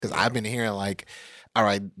because I've been hearing like, all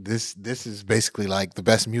right, this is basically like the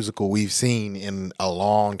best musical we've seen in a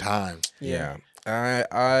long time. Yeah.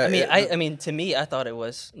 I mean, to me, I thought it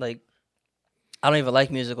was like I don't even like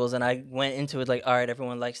musicals, and I went into it like, all right,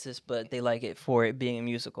 everyone likes this, but they like it for it being a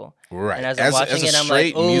musical. Right. And as I'm watching a it, I'm like,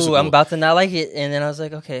 straight oh, musical, I'm about to not like it. And then I was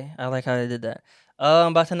like, okay, I like how they did that. Oh,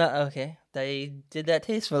 I'm about to not. Okay, they did that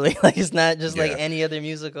tastefully. Like it's not just like Yeah. any other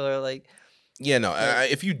musical or like. Yeah, no.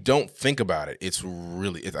 If you don't think about it, it's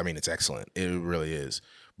really. I mean, it's excellent. It really is.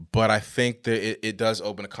 But I think that it does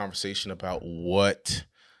open a conversation about what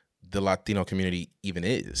the Latino community even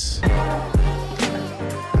is.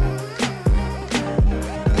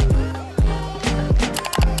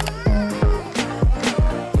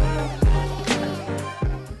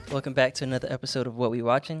 Welcome back to another episode of What We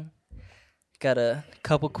Watching. Got a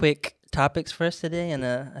couple quick topics for us today, and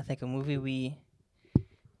I think a movie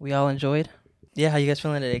we all enjoyed. Yeah, how you guys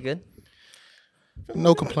feeling today? Good.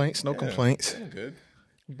 No complaints. No complaints. Good.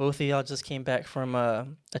 Both of y'all just came back from a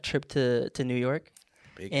trip to New York.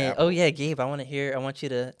 Big And Apple. oh yeah, Gabe, I want you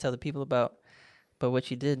to tell the people about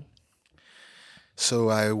what you did. So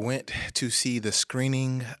I went to see the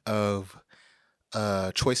screening of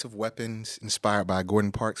Choice of Weapons, inspired by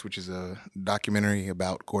Gordon Parks, which is a documentary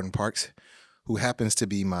about Gordon Parks, who happens to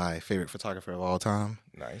be my favorite photographer of all time.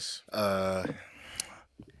 Nice.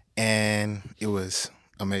 And it was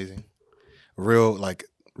amazing. Real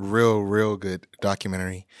good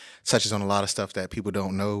documentary. Touches on a lot of stuff that people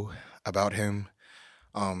don't know about him.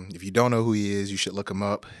 If you don't know who he is, you should look him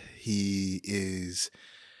up. He is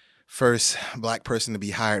first black person to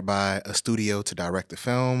be hired by a studio to direct a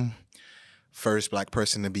film. First black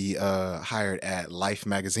person to be hired at Life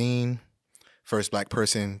magazine. First black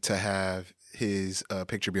person to have his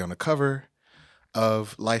picture be on the cover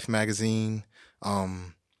of Life magazine.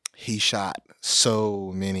 He shot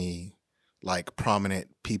so many like prominent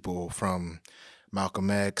people, from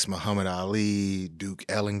Malcolm X, Muhammad Ali, Duke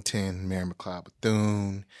Ellington, Mary McLeod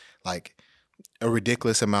Bethune, like a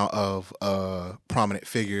ridiculous amount of prominent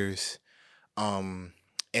figures.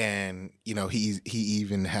 And you know, he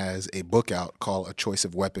even has a book out called A Choice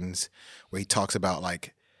of Weapons, where he talks about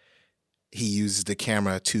like he uses the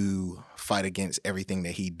camera to fight against everything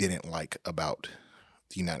that he didn't like about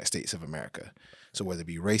the United States of America. So whether it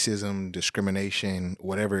be racism, discrimination,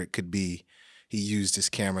 whatever it could be, he used his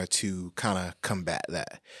camera to kind of combat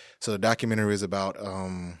that. So the documentary is about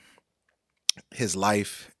his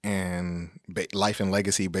life and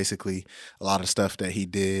legacy, basically a lot of stuff that he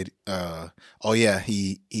did.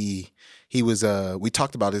 He was we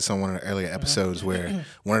talked about this on one of the earlier episodes, where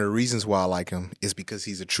one of the reasons why I like him is because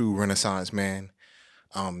he's a true Renaissance man.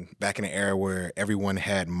 Back in the era where everyone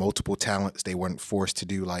had multiple talents, they weren't forced to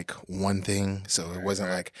do like one thing. So it wasn't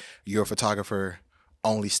like you're a photographer,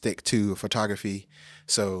 only stick to photography.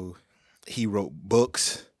 So he wrote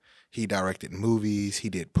books, he directed movies, he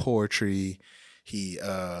did poetry, he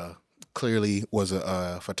clearly was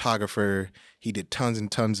a photographer, he did tons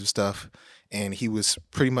and tons of stuff, and he was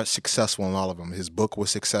pretty much successful in all of them. His book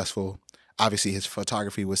was successful. Obviously, his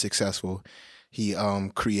photography was successful. He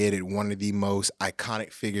created one of the most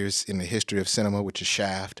iconic figures in the history of cinema, which is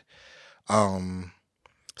Shaft.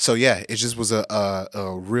 So yeah, it just was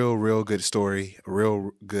a real good story, a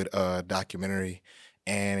real good documentary,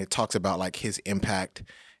 and it talks about like his impact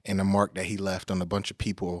and the mark that he left on a bunch of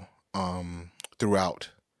people throughout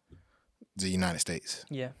the United States.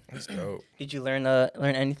 Yeah. That's dope. Did you learn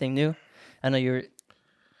anything new? I know you're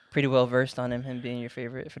pretty well versed on him being your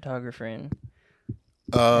favorite photographer and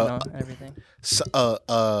everything. So,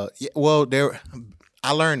 yeah, well,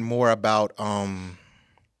 I learned more about Or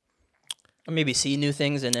maybe see new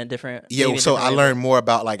things in a different. Yeah, maybe a so different I way. learned more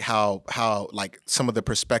about like how like some of the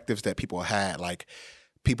perspectives that people had. Like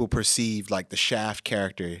people perceived like the Shaft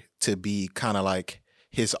character to be kind of like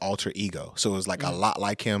his alter ego. So it was like a lot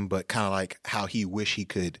like him, but kind of like how he wish he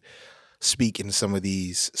could speak in some of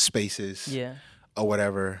these spaces. Yeah. Or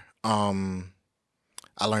whatever.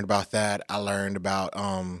 I learned about that. I learned about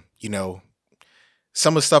you know,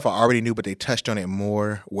 some of the stuff I already knew, but they touched on it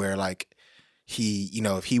more, where like he, you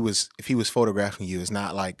know, if he was photographing you, it's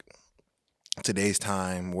not like today's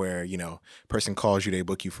time where, you know, person calls you, they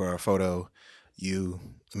book you for a photo, you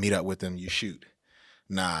meet up with them, you shoot.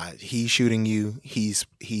 Nah, he's shooting you. He's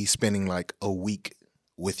spending like a week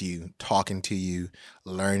with you, talking to you,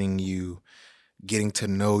 learning you, getting to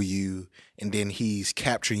know you, and then he's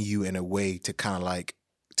capturing you in a way to kind of like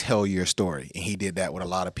tell your story. And he did that with a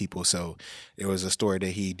lot of people. So there was a story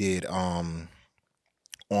that he did on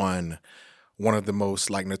one of the most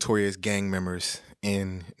like notorious gang members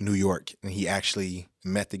in New York, and he actually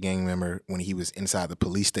met the gang member when he was inside the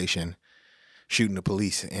police station shooting the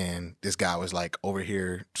police, and this guy was like over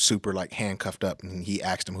here super like handcuffed up, and he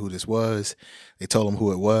asked him who this was. They told him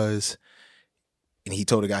who it was, and he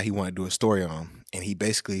told the guy he wanted to do a story on him, and he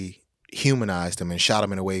basically humanized him and shot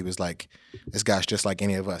him in a way he was like, this guy's just like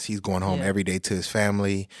any of us. He's going home every day to his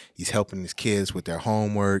family. He's helping his kids with their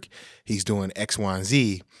homework. He's doing X, Y, and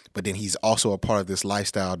Z. But then he's also a part of this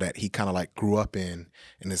lifestyle that he kind of like grew up in,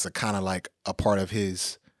 and it's a kind of like a part of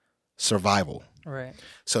his survival. Right.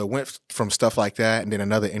 So it went from stuff like that, and then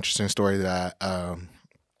another interesting story that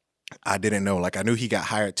I didn't know. Like I knew he got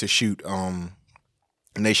hired to shoot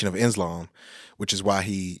Nation of Islam, which is why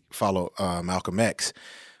he followed Malcolm X.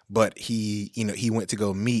 But he went to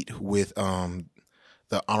go meet with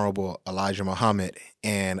the Honorable Elijah Muhammad,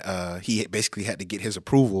 and he basically had to get his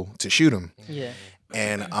approval to shoot him. Yeah.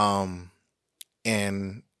 And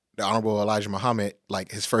the Honorable Elijah Muhammad,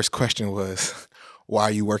 like his first question was, "Why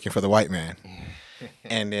are you working for the white man?"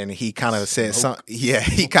 And then he kind of said something. Yeah,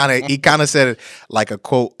 he kind of said like a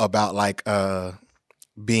quote about like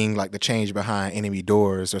being like the change behind enemy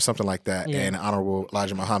doors or something like that. Yeah. And Honorable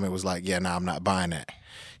Elijah Muhammad was like, "Yeah, no, I'm not buying that."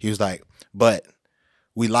 He was like, "But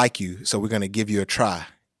we like you, so we're gonna give you a try,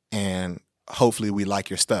 and hopefully we like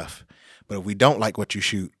your stuff. But if we don't like what you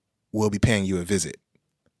shoot, we'll be paying you a visit."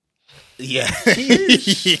 Yeah,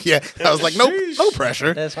 yeah. I was like, no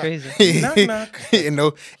pressure. That's crazy. Knock, knock.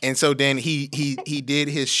 And so then he did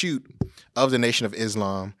his shoot of the Nation of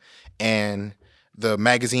Islam, and the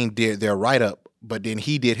magazine did their write up, but then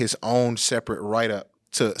he did his own separate write up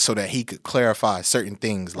so that he could clarify certain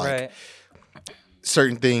things, like Right.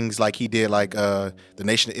 certain things, like he did like the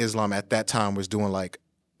Nation of Islam at that time was doing like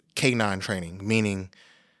canine training, meaning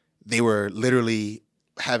they were literally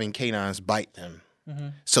having canines bite them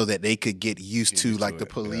so that they could get used to like the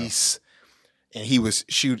police. And he was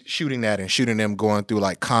shooting that and shooting them going through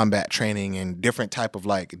like combat training and different type of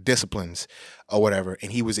like disciplines or whatever.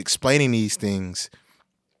 And he was explaining these things,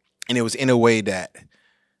 and it was in a way that,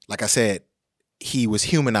 like I said, he was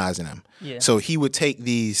humanizing them. Yeah. So he would take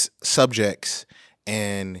these subjects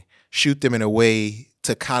and shoot them in a way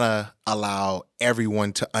to kind of allow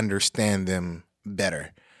everyone to understand them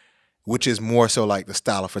better, which is more so like the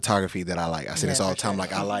style of photography that I like. I say this Yeah, all the for time. sure.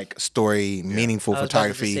 Like I like story, meaningful I was about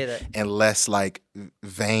to photography, say that. and less like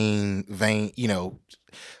vain,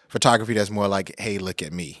 photography that's more like, hey, look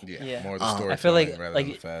at me. Yeah. More the story. I feel like rather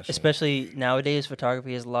than fashion. especially nowadays,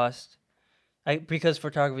 photography has lost. Because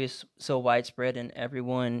photography is so widespread and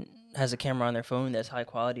everyone has a camera on their phone that's high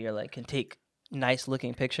quality or like can take nice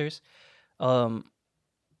looking pictures.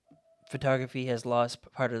 Photography has lost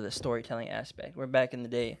part of the storytelling aspect. Where back in the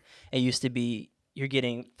day, it used to be you're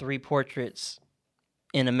getting 3 portraits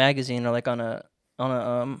in a magazine or like on a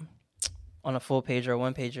full page or a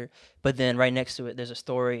 1-pager, but then right next to it there's a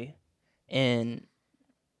story and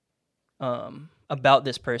about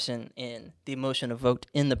this person, and the emotion evoked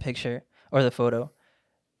in the picture or the photo,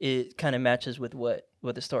 it kind of matches with what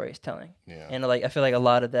the story is telling. Yeah. And like I feel like a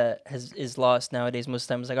lot of that is lost nowadays. Most of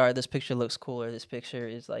the time it's like, all right, this picture looks cool, or this picture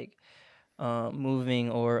is like moving,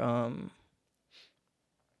 or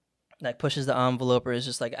like pushes the envelope, or is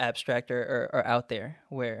just like abstract or out there.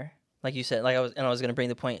 Where, like you said, like I was gonna bring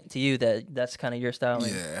the point to you that that's kind of your style.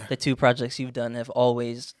 And Yeah. the 2 projects you've done have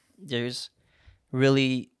always, there's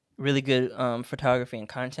really good photography and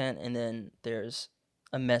content, and then there's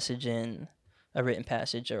a message in a written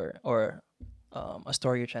passage or a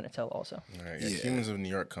story you're trying to tell also. Right, yeah. Yeah. Humans of New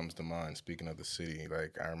York comes to mind. Speaking of the city,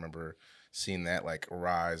 like I remember seeing that like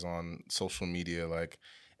rise on social media, like,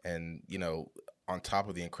 and on top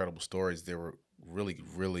of the incredible stories, there were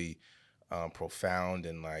really profound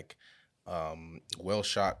and like well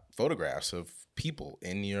shot photographs of people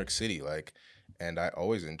in New York City, like. And I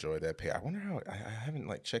always enjoyed that page. I wonder how I haven't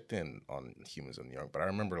like checked in on Humans of New York, but I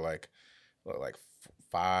remember like 4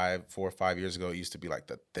 or 5 years ago, it used to be like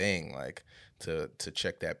the thing, like to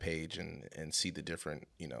check that page and see the different,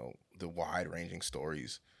 the wide ranging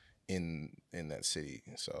stories in that city.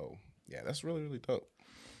 So yeah, that's really dope.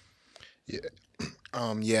 Yeah.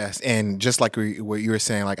 Yes, and just like what you were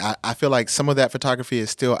saying, like I feel like some of that photography is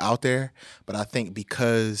still out there, but I think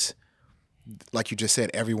because, like you just said,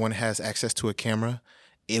 everyone has access to a camera,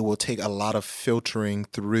 it will take a lot of filtering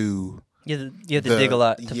through. You have to dig a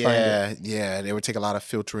lot to find it. Yeah, it would take a lot of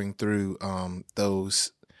filtering through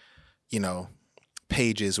those,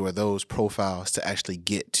 pages or those profiles to actually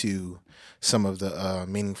get to some of the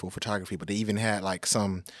meaningful photography. But they even had like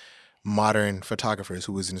some modern photographers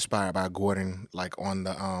who was inspired by Gordon, like on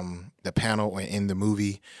the panel or in the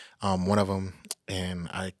movie. One of them, and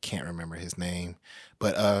I can't remember his name,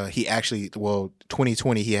 but he actually,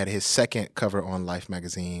 2020, he had his second cover on Life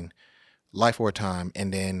magazine, Life or Time,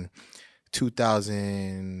 and then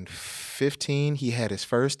 2015 he had his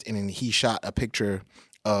first, and then he shot a picture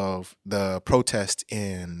of the protest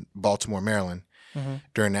in Baltimore, Maryland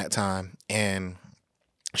during that time, and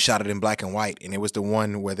shot it in black and white. And it was the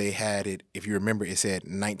one where they had it, if you remember, it said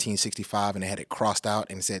 1965 and they had it crossed out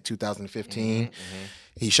and it said 2015.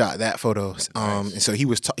 He shot that photo. And so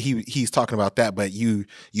he's talking about that, but you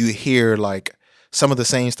hear like some of the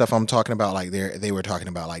same stuff I'm talking about, like they were talking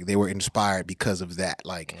about, like they were inspired because of that.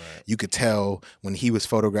 Like you could tell when he was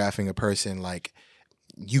photographing a person, like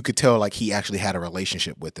you could tell like he actually had a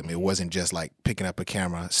relationship with them. It wasn't just like picking up a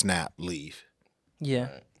camera, snap, leave. Yeah.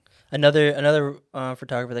 Another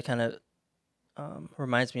photographer that kind of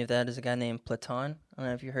reminds me of that is a guy named Platon. I don't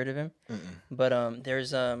know if you heard of him. But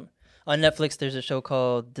there's on Netflix there's a show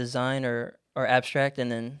called Design or Abstract, and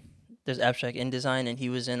then there's Abstract in Design, and he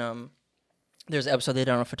was in there's an episode they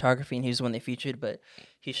did on photography, and he was the one they featured, but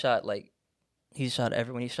he shot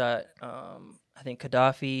everyone. He shot I think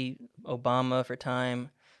Gaddafi, Obama for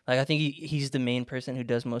Time. Like I think he's the main person who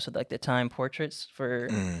does most of like the Time portraits for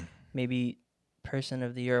maybe Person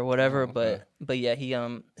of the Year or whatever. But yeah, he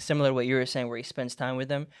similar to what you were saying, where he spends time with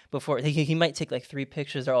them before he might take like 3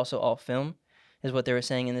 pictures. They're also all film, is what they were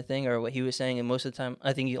saying in the thing, or what he was saying. And most of the time,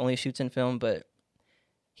 I think he only shoots in film, but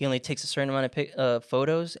he only takes a certain amount of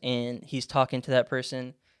photos, and he's talking to that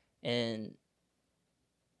person, and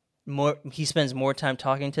he spends more time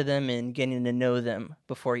talking to them and getting to know them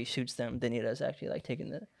before he shoots them than he does actually like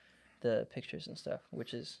taking the pictures and stuff,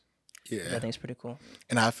 which is I think it's pretty cool.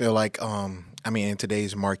 And I feel like in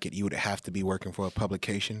today's market you would have to be working for a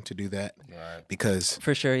publication to do that. Right. Because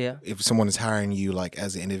for sure, yeah. If someone is hiring you like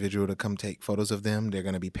as an individual to come take photos of them, they're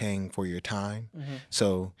going to be paying for your time.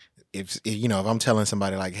 So if I'm telling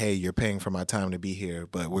somebody like, hey, you're paying for my time to be here,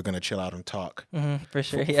 but we're gonna chill out and talk for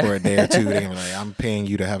sure, for a day or two, they're gonna be like, I'm paying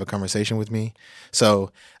you to have a conversation with me.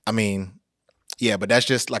 So but that's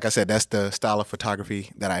just like I said, that's the style of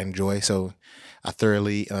photography that I enjoy. So I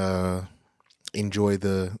thoroughly enjoy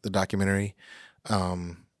the documentary.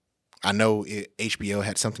 I know HBO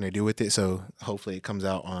had something to do with it, so hopefully it comes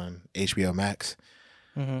out on HBO Max.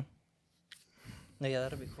 Yeah,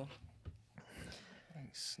 that'll be cool.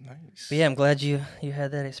 Nice. But yeah, I'm glad you had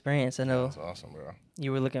that experience. I know that's awesome, bro.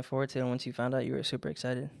 You were looking forward to it, and once you found out, you were super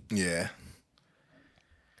excited. Yeah.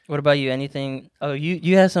 What about you? Anything? Oh,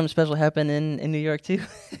 you had something special happen in New York too,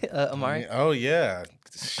 Amari? Oh yeah,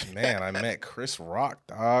 man, I met Chris Rock,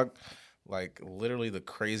 dog. Like literally the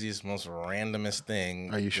craziest, most randomest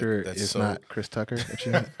thing. Are you sure it's not Chris Tucker?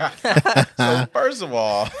 So first of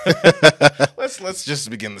all, let's just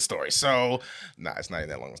begin the story. So, it's not even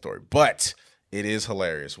that long a story, but it is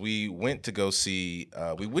hilarious. We went to go see.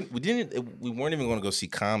 We weren't even going to go see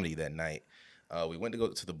comedy that night. We went to go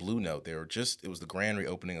to the Blue Note. It was the grand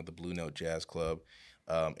reopening of the Blue Note Jazz Club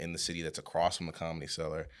in the city that's across from the Comedy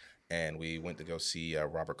Cellar, and we went to go see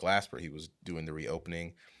Robert Glasper. He was doing the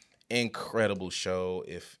reopening. Incredible show.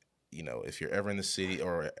 If you're ever in the city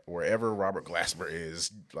or wherever Robert Glasper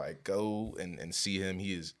is, like go and see him.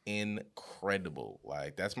 He is incredible.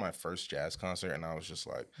 Like that's my first jazz concert, and I was just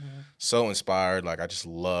like so inspired. Like I just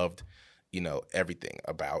loved, everything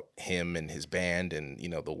about him and his band, and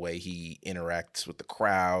the way he interacts with the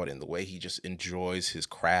crowd and the way he just enjoys his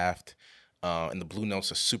craft. And the Blue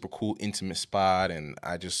Note's a super cool, intimate spot, and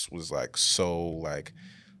I just was like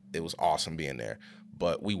it was awesome being there.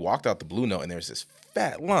 But we walked out the Blue Note, and there's this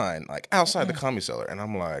fat line like outside the Comedy Cellar, and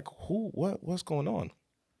I'm like, what's going on?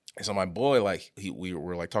 And so my boy, we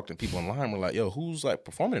were like talking to people in line. We're like, yo, who's like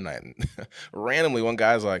performing tonight? And randomly, one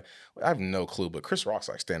guy's like, I have no clue, but Chris Rock's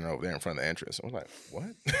like standing over there in front of the entrance. And we're like,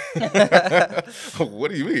 what? What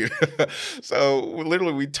do you mean? So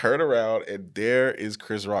literally, we turn around, and there is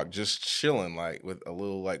Chris Rock just chilling, like with a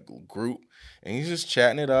little like group, and he's just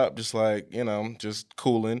chatting it up, just like just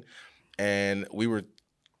cooling. And we were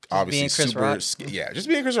obviously just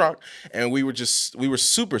being Chris Rock, and we were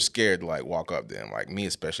super scared to like walk up to him. Like me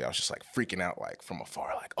especially, I was just like freaking out like from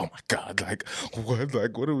afar, like oh my god, like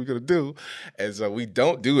what are we gonna do? And so we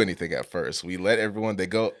don't do anything at first. We let everyone they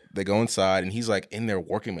go inside, and he's like in there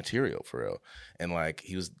working material for real, and like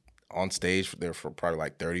he was on stage there for probably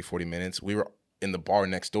like 30-40 minutes. We were in the bar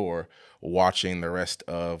next door watching the rest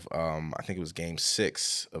of I think it was Game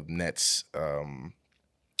 6 of Nets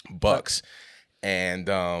Bucks. And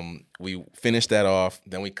we finished that off.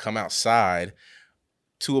 Then we come outside.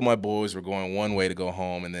 2 of my boys were going one way to go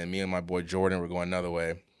home, and then me and my boy Jordan were going another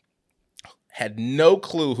way. Had no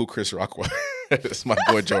clue who Chris Rock was. That's my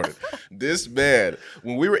boy Jordan. This man,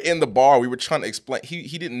 when we were in the bar, we were trying to explain.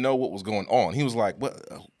 He didn't know what was going on. He was like, "What?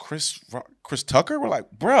 Chris Tucker?" We're like,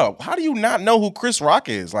 "Bro, how do you not know who Chris Rock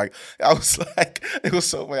is?" Like, I was like, it was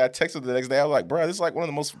so funny. I texted the next day. I was like, "Bro, this is like one of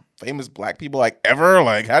the most famous black people like ever.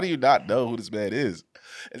 Like, how do you not know who this man is?"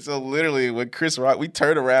 And so literally, when Chris Rock, we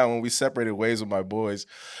turned around when we separated ways with my boys.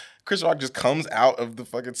 Chris Rock just comes out of the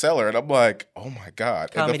fucking cellar, and I'm like, "Oh my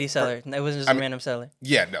god!" Comedy Cellar. It wasn't just a random cellar.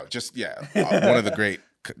 Yeah, no, just one of the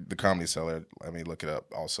Comedy Cellar. I mean, look it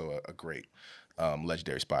up. Also a great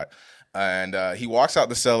legendary spot. And he walks out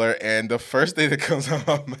the cellar, and the first thing that comes out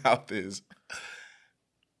of my mouth is,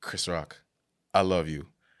 "Chris Rock, I love you,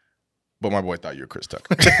 but my boy thought you were Chris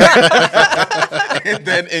Tucker." And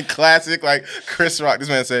then in classic like Chris Rock, this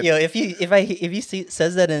man said, "Yo, if he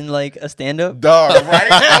says that in like a stand up, dog,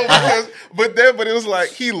 right?" But it was like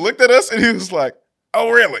he looked at us and he was like,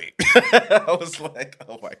 "Oh, really?" I was like,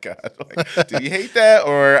 "Oh my god!" Like, do you hate that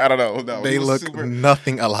or I don't know? No, They look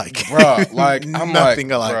nothing alike, bro. Like I'm nothing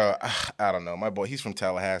like, alike. bro. I don't know. My boy, he's from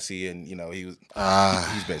Tallahassee, and you know he's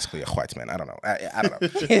basically a white man. I don't know. I don't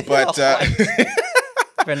know, but.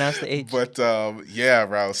 Pronounce the H. But yeah,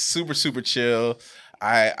 bro, super chill.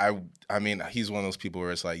 I mean, he's one of those people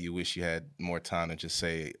where it's like you wish you had more time to just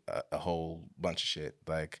say a whole bunch of shit.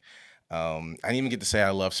 Like, I didn't even get to say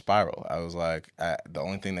I love Spiral. I was like, the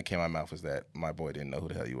only thing that came out of my mouth was that my boy didn't know who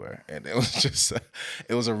the hell you were, and it was just,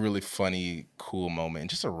 it was a really funny, cool moment, and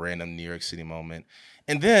just a random New York City moment.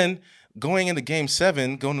 And then going into Game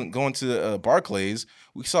 7, going to Barclays,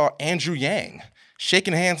 we saw Andrew Yang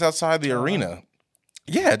shaking hands outside the arena.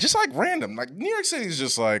 Yeah, just like random. Like New York City is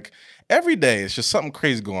just like every day. It's just something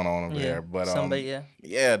crazy going on over there. But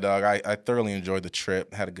yeah, dog. I thoroughly enjoyed the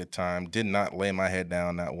trip. Had a good time. Did not lay my head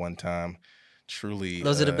down that one time. Truly,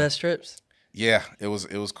 those are the best trips. Yeah, it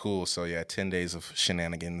was cool. So yeah, 10 days of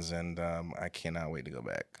shenanigans, and I cannot wait to go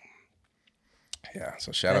back. Yeah,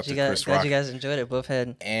 so shout out to Chris Rock. Glad you guys enjoyed it. Both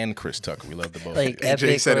had and Chris Tucker. We love the both. Like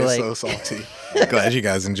AJ said it's so salty. Glad you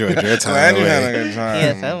guys enjoyed your time. Glad you had a good time.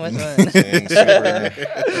 Yeah, so much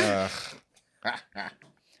fun.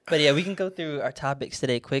 But yeah, we can go through our topics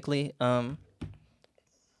today quickly.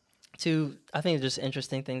 Two, I think, just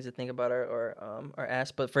interesting things to think about or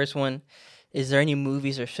ask. But first one, is there any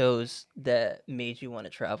movies or shows that made you want to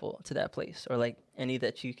travel to that place, or like any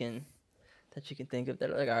that you can think of that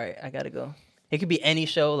are like, all right, I gotta go. It could be any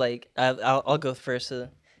show. Like I'll go first to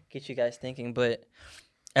get you guys thinking. But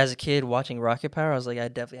as a kid watching Rocket Power, I was like, I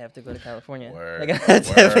definitely have to go to California. Word, like I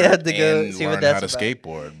definitely have to go and see what learn that's how to about.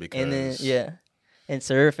 skateboard because And then and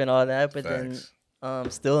surf and all that. But Facts. then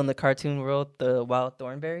still in the cartoon world, the Wild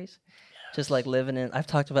Thornberries. Just like living in, I've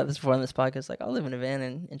talked about this before on this podcast. Like I'll live in a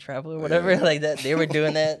van and travel or whatever. Like that, they were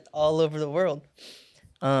doing that all over the world.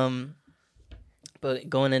 But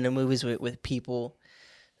going into movies with people,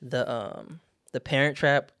 the Parent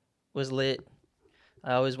Trap was lit.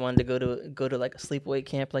 I always wanted to go to like a sleepaway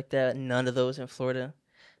camp like that. None of those in Florida,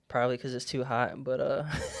 probably because it's too hot. But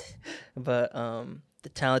the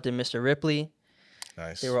Talented Mr. Ripley,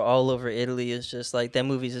 nice. They were all over Italy. It's just like that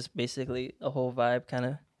movie's just basically a whole vibe kind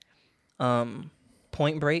of.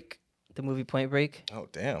 Point Break, the movie Point Break. Oh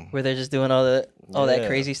damn! Where they're just doing all that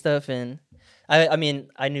crazy stuff, and I mean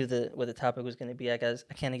I knew what the topic was going to be. I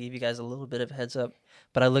kind of gave you guys a little bit of a heads up,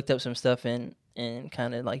 but I looked up some stuff and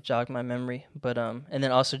kind of like jogged my memory. But and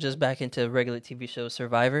then also just back into regular TV show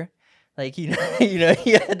Survivor, like you had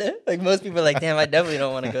to, like most people are like, damn, I definitely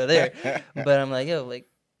don't want to go there, but I'm like, yo, like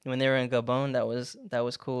when they were in Gabon, that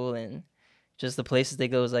was cool. And just the places they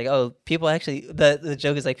go is like, oh, people actually. The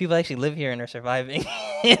joke is like people actually live here and are surviving.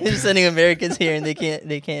 They're sending Americans here and they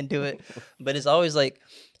can't do it. But it's always like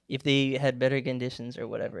if they had better conditions or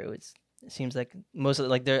whatever, it seems like most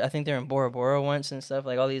of I think they're in Bora Bora once and stuff,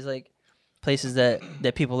 like all these like places that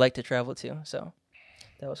people like to travel to. So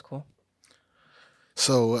that was cool.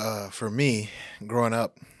 So for me, growing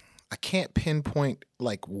up, I can't pinpoint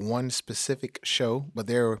like one specific show, but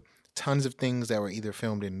there were tons of things that were either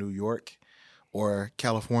filmed in New York or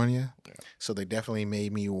California. Yeah. So they definitely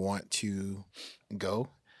made me want to go.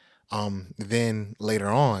 Then later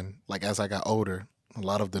on, like as I got older, a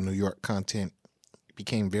lot of the New York content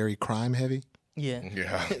became very crime heavy. Yeah.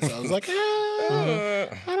 So I was like, I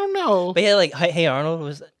don't know. But yeah, like Hey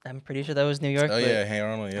Arnold I'm pretty sure that was New York. Oh yeah, Hey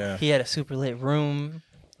Arnold, yeah. He had a super lit room.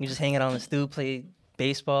 You just hang out on the stoop, play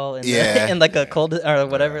baseball, and yeah. and like a cold or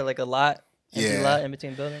whatever, like a lot. Lot in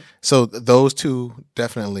between buildings. So those two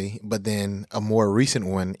definitely, but then a more recent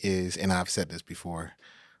one is, and I've said this before,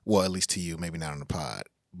 well, at least to you, maybe not on the pod,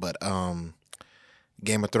 but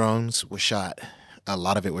Game of Thrones was shot. A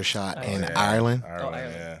lot of it was shot in Ireland.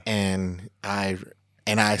 Ireland. And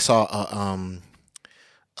I saw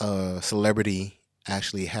a celebrity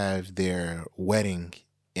actually have their wedding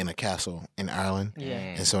in a castle in Ireland, Yeah.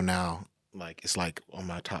 and so now like it's like on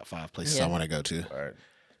my top 5 places I Yeah. want to go to. Right.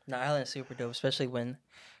 The island's super dope, especially when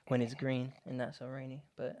it's green and not so rainy.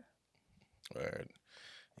 But Right.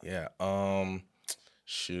 Yeah.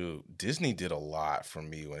 Shoot, Disney did a lot for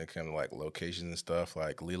me when it came to like locations and stuff.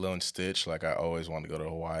 Like Lilo and Stitch, like I always wanted to go to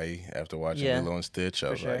Hawaii after watching Yeah, Lilo and Stitch. I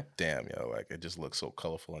for was sure. like, damn, yo, like it just looks so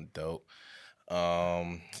colorful and dope.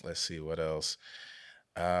 Let's see what else.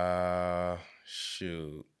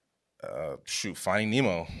 Shoot. Finding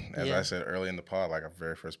Nemo. As Yeah. I said early in the pod, like our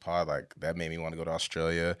very first pod, like that made me want to go to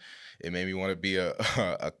Australia. It made me want to be a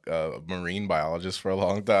marine biologist for a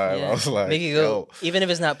long time. yeah. I was like, make you go, even if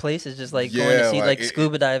it's not places, just like going to see like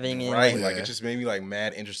scuba diving and right, like, like it just made me like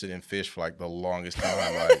mad interested in fish for like the longest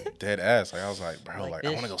time, like dead ass. Like I was like, bro, Like like I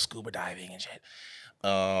fish. want to go scuba diving and shit.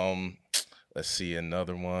 Let's see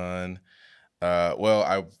another one.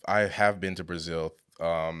 Well, I have been to Brazil.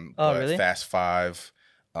 But really? Fast Five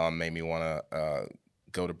made me want to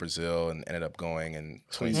go to Brazil and ended up going in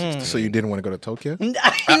 2016. So you didn't want to go to Tokyo? he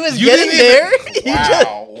was You getting didn't there.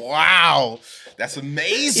 Wow, wow, that's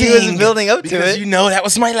amazing. He was building up to because it. you know that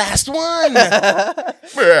was my last one.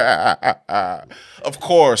 Of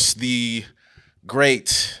course, the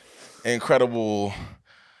great, incredible,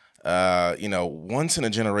 once in a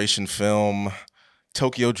generation film,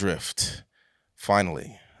 Tokyo Drift.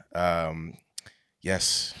 Finally,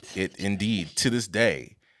 yes, it indeed to this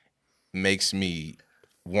day makes me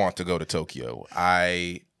want to go to Tokyo.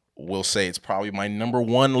 I will say it's probably my number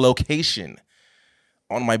one location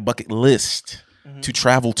on my bucket list to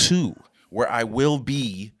travel to, where I will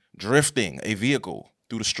be drifting a vehicle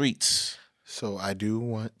through the streets. So I do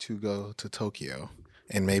want to go to Tokyo,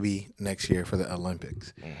 and maybe next year for the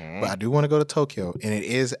Olympics. But I do want to go to Tokyo, and it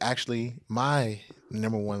is actually my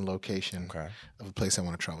number one location of a place I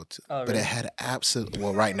want to travel to. Oh, But really? it had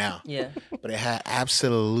right now. Yeah. But it had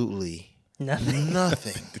absolutely Nothing.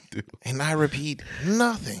 nothing, and I repeat,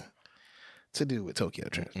 nothing to do with Tokyo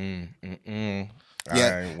Drift. Yeah,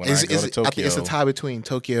 I think it's a tie between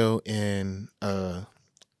Tokyo and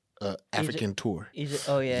African tour. Egypt,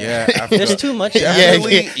 oh yeah. Yeah, There's too much.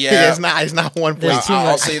 Definitely, yeah. It's not one place. There's too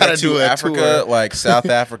I'll much. say I gotta that too. do a Africa, tour. like South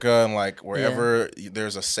Africa, and like wherever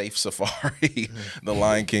there's a safe safari. The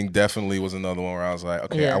Lion King definitely was another one where I was like,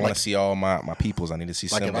 okay, Yeah. I want to see all my peoples. I need to see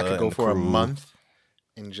Like Simba if I could go and the for a crew. month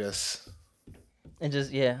and just And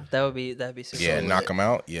just that'd be super. Yeah, cool. knock them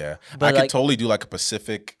out. Yeah, But I could like- totally do like a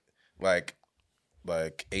Pacific, like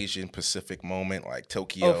Asian Pacific moment, like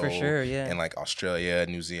Tokyo. Oh, for sure, yeah. And like Australia,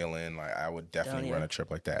 New Zealand. Like I would definitely Down run here. a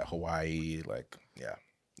trip like that. Hawaii, like yeah,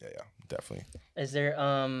 definitely. Is there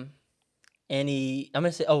any? I'm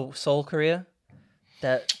gonna say Seoul, Korea.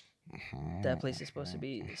 That place is supposed to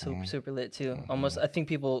be super lit too. Almost, I think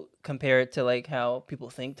people compare it to like how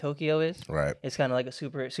people think Tokyo is. Right. It's kind of like a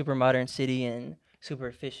super modern city and super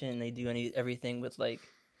efficient. They do everything with like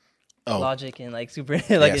logic and like super like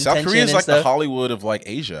Yeah, intention South Korea is and like stuff. the Hollywood of like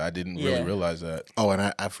Asia. I didn't really Yeah. realize that. Oh, and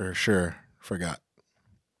I for sure forgot.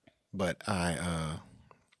 But I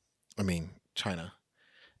mean, China.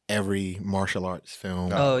 Every martial arts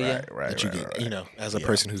film Oh, yeah. right. that you right, get, right. you know, as a Yeah,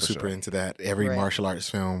 person who's for super sure. into that, every Right. martial arts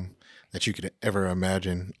film that you could ever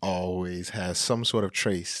imagine always has some sort of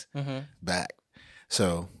trace back.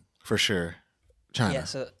 So, for sure, China. Yeah,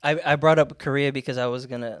 so I brought up Korea because I was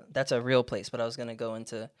gonna. That's a real place, but I was gonna go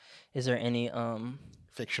into. Is there any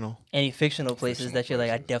Fictional. fictional places that you're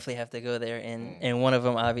like, I definitely have to go there, and one of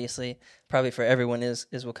them obviously probably for everyone is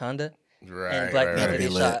Wakanda. Right. And Black right, Panther, right. be they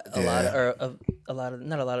lit, shot yeah. a lot of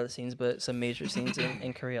not a lot of the scenes, but some major scenes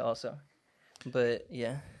in Korea also. But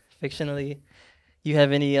yeah, fictionally, you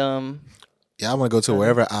have any Yeah, I want to go to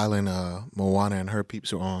wherever island Moana and her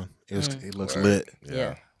peeps are on. It looks Right. lit.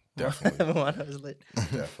 Yeah, definitely. Moana was lit.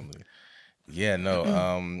 Definitely. Yeah,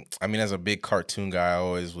 no. I mean, as a big cartoon guy, I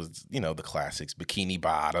always was, the classics, Bikini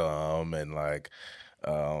Bottom, and like,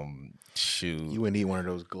 shoot. You would need one of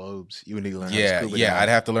those globes. You would need to learn how to Yeah, scuba yeah. dive. I'd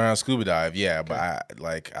have to learn how to scuba dive. Yeah, but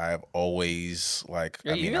I've always I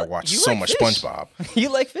watch you so like much fish. SpongeBob.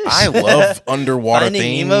 You like fish? I love underwater Finding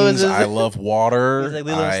things. Nemo is I love water. It's like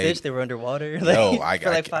Lilo and Stitch. They were underwater. No, for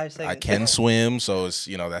like 5 seconds. I can swim, so it's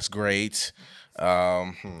that's great.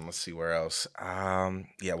 Let's see where else.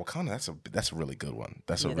 Yeah, Wakanda. That's a really good one.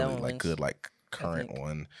 That's a Yeah, that really one like wins, good like current think.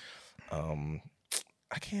 one.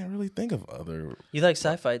 I can't really think of other. You like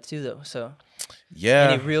sci-fi too, though. So Yeah,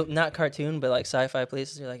 any real, not cartoon, but like sci-fi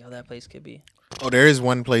places. You're like, oh, that place could be. Oh, there is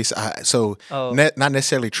one place. Oh. Not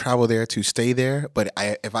necessarily travel there to stay there, but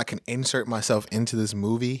if I can insert myself into this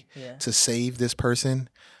movie Yeah. to save this person,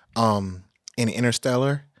 in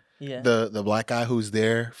Interstellar, Yeah. The black guy who's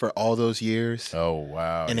there for all those years, Oh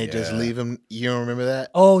wow! and they just leave him. You don't remember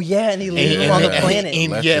that? Oh yeah, and he leaves him on the planet.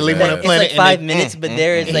 Leave him on the It's planet. like 5 minutes, but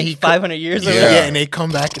there is like 500 years. Yeah, or whatever. and they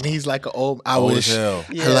come back, and he's like, "Oh, I Old wish." as hell.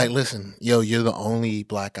 Yeah. I like, listen, yo, you're the only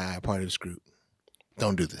black guy part of this group.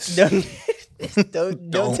 Don't do this.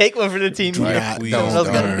 Don't take one for the team. Do here. not. please Don't. Someone else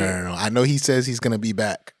No, gotta no, do no, it. no, no. I know he says he's gonna be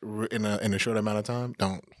back in a short amount of time.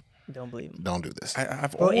 Don't believe him. Don't do this.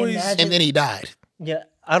 I've Bro, always imagine- And then he died. Yeah,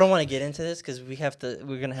 I don't want to get into this because we're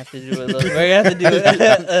gonna have to do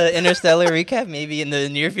an Interstellar recap maybe in the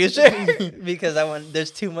near future because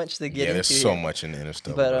there's too much to get into. there's so here. much in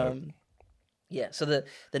Interstellar. But yeah. So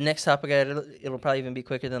the next topic, it'll probably even be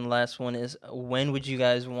quicker than the last one, is when would you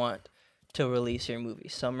guys want to release your movie?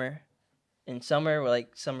 In summer,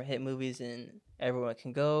 like summer hit movies, and everyone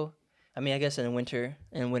can go. I mean, I guess in winter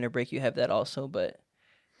break you have that also, but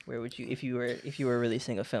where would you if you were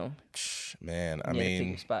releasing a film? Man, I You had to pick mean,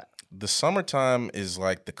 your spot. the summertime is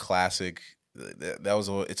like the classic.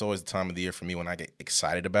 It's always the time of the year for me when I get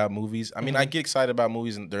excited about movies. I mean, I get excited about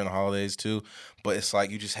movies during the holidays too, but it's like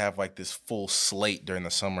you just have like this full slate during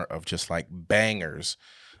the summer of just like bangers.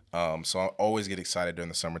 So I always get excited during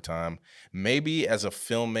the summertime. Maybe as a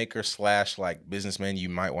filmmaker / like businessman, you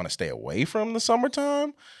might want to stay away from the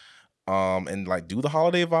summertime. And like do the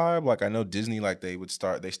holiday vibe. Like I know Disney, like they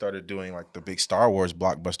started doing like the big Star Wars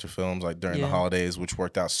blockbuster films like during the holidays, which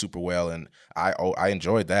worked out super well, and I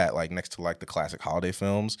enjoyed that, like next to like the classic holiday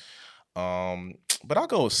films. But I'll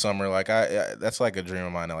go with summer. Like that's like a dream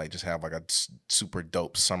of mine to like just have like a super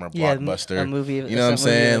dope summer blockbuster. A movie. You know what I'm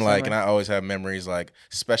saying? Like, and I always have memories, like,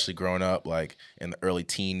 especially growing up, like in the early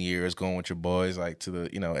teen years, going with your boys, like to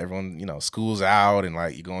the, everyone, school's out, and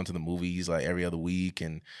like you going to the movies like every other week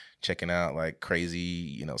and checking out like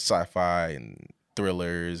crazy, sci-fi and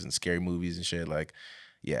thrillers and scary movies and shit. Like,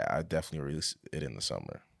 yeah, I definitely release it in the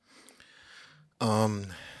summer.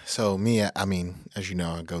 So me, I mean, as you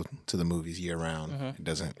know, I go to the movies year round. It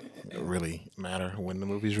doesn't really matter when the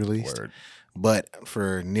movie's released. Word. But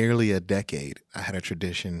for nearly a decade, I had a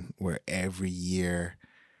tradition where every year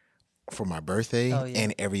for my birthday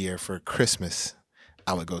and every year for Christmas,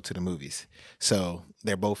 I would go to the movies. So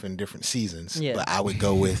they're both in different seasons. Yeah. But I would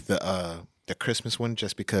go with the Christmas one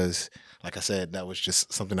just because, like I said, that was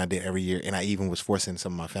just something I did every year. And I even was forcing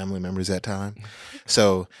some of my family members that time.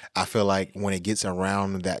 So I feel like when it gets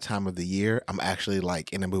around that time of the year, I'm actually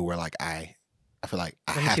like in a mood where like I feel like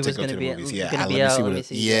I have to go to the movies. Yeah, let me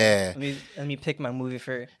see. Yeah. Let me pick my movie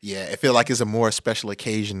for. Yeah, I feel like it's a more special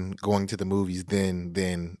occasion going to the movies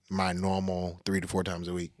than my normal 3 to 4 times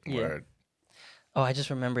a week. Yeah. Word. Oh, I just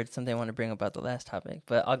remembered something I want to bring about the last topic,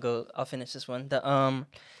 but I'll finish this one.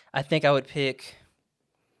 I think I would pick.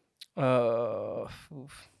 I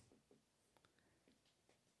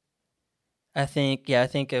think I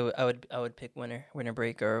would pick winter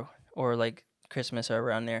break or like Christmas or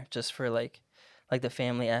around there, just for like the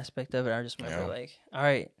family aspect of it. I just remember like, all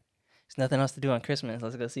right, there's nothing else to do on Christmas.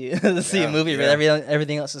 Let's go see a movie. But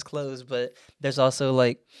everything else is closed. But there's also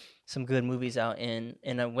like some good movies out. And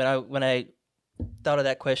when I thought of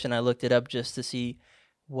that question, I looked it up just to see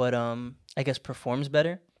what I guess performs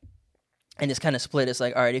better. And it's kind of split. It's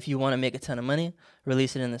like, all right, if you want to make a ton of money,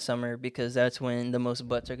 release it in the summer because that's when the most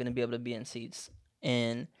butts are going to be able to be in seats.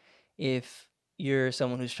 And if you're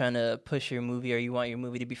someone who's trying to push your movie or you want your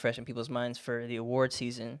movie to be fresh in people's minds for the award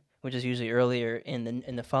season, which is usually earlier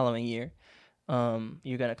in the following year,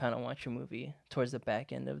 you're going to kind of want your movie towards the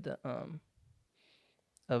back end of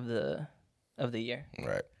the year.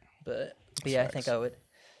 Right. But yeah, I think I would,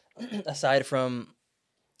 aside from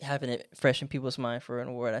having it fresh in people's mind for an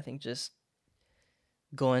award, I think just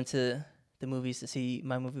going to the movies to see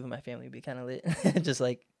my movie with my family would be kind of lit. Just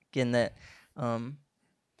like getting that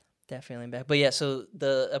feeling back. But yeah, so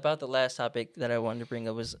about the last topic that I wanted to bring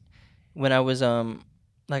up was when I was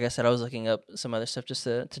like I said, I was looking up some other stuff just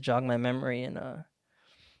to jog my memory and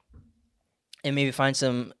maybe find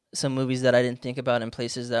some movies that I didn't think about in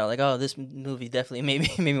places that are like, oh, this movie definitely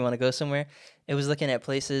made me want to go somewhere. It was looking at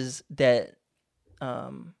places that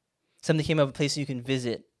something came up with places you can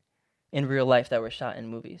visit in real life that were shot in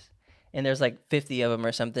movies. And there's like 50 of them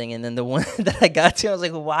or something. And then the one that I got to, I was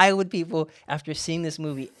like, why would people, after seeing this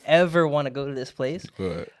movie, ever want to go to this place?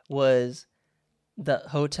 Good. Was the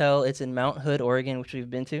hotel, it's in Mount Hood, Oregon, which we've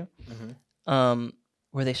been to,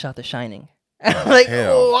 where they shot The Shining. I'm like,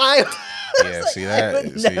 why? Yeah, see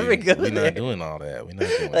that? We're not doing all that. We're not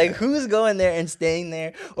doing like, that. who's going there and staying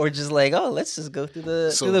there, or just like, oh, let's just go through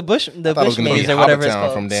the bush I thought it was gonna maze be or whatever it's Hobbitown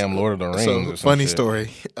called. from damn Lord of the Rings. So or some funny shit.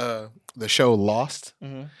 story. The show Lost.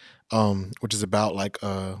 which is about like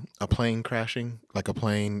a plane crashing, like a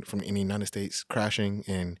plane from in the United States crashing,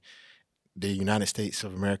 and the United States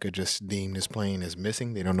of America just deemed this plane as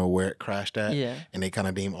missing. They don't know where it crashed at, Yeah. and they kind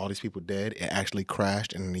of deem all these people dead. It actually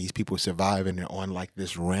crashed, and these people survive, and they're on like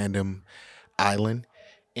this random island,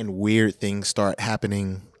 and weird things start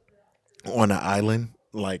happening on the island,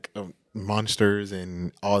 like monsters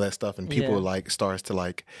and all that stuff, and people Yeah. like starts to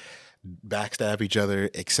like backstab each other,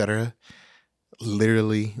 etc.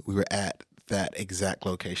 Literally, we were at that exact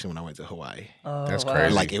location when I went to Hawaii. Oh, That's wow.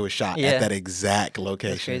 crazy. Like it was shot Yeah. at that exact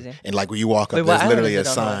location. crazy. And like when you walk up, Wait, what there's island literally a is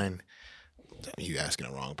it on Hawaii? sign. You asking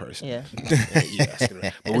the wrong person. Yeah. You asking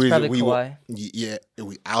the- but It's probably we Kauai. yeah.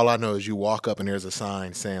 All I know is you walk up and there's a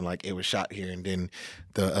sign saying like it was shot here, and then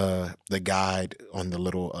the guide on the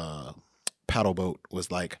little paddle boat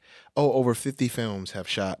was like, "Oh, over 50 films have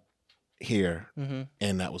shot here," Mm-hmm.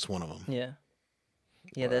 and that was one of them. Yeah.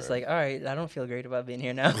 Yeah, that's like, all right, I don't feel great about being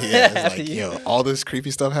here now. Yeah, it's After like, you- yo, all this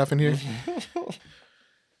creepy stuff happened here. All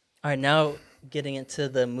right, now getting into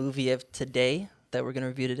the movie of today that we're going to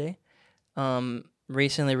review today.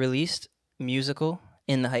 Recently released musical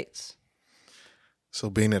In the Heights. So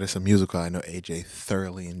being that it's a musical, I know AJ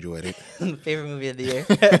thoroughly enjoyed it. Favorite movie of the year.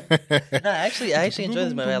 No, I actually enjoyed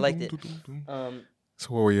this movie. I liked it.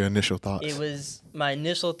 So what were your initial thoughts? It was my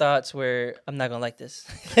initial thoughts were I'm not gonna like this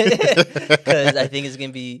because I think it's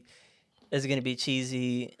gonna be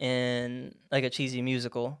cheesy and like a cheesy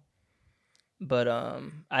musical. But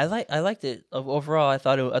I liked it overall. I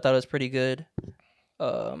thought it was pretty good.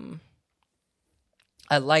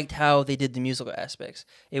 I liked how they did the musical aspects.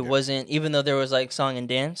 It wasn't, even though there was like song and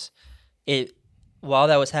dance, while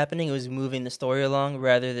that was happening, it was moving the story along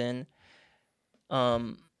rather than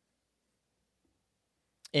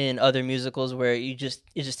in other musicals where it just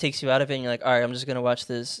takes you out of it and you're like, all right, I'm just gonna watch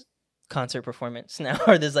this concert performance now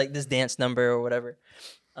or this dance number or whatever.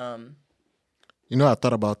 You know, I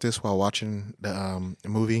thought about this while watching the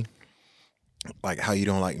movie, like how you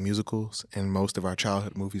don't like musicals, and most of our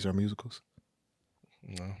childhood movies are musicals.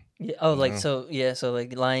 No. Yeah. Oh, like No. so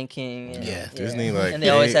like Lion King. And, Yeah, Disney, like, and they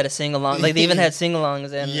always they- had a sing along. Like they even had sing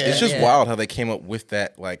alongs. And Yeah. It's just yeah. wild how they came up with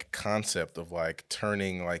that like concept of like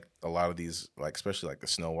turning like a lot of these like especially like the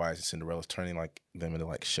Snow Whites and Cinderellas turning like them into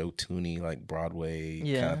like show toony like Broadway kind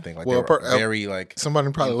Yeah. of thing. Like Well, they were very like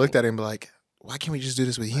Somebody probably looked at it and be like, "Why can't we just do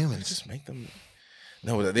this with let's humans?" just make them.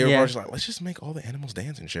 No, they were Yeah. more just like let's just make all the animals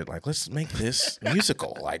dance and shit. Like let's make this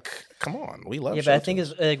musical. Like come on, we love. Yeah, show but I think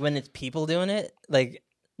tunes. it's like when it's people doing it, like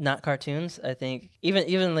not cartoons. I think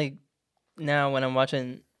even like now when I'm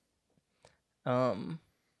watching,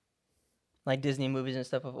 like Disney movies and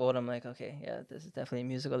stuff of old, I'm like, okay, yeah, this is definitely a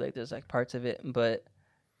musical. Like there's like parts of it, but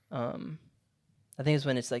I think it's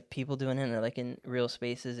when it's like people doing it or like in real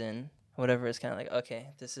spaces and whatever. It's kind of like, okay,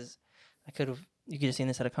 this is. You could have seen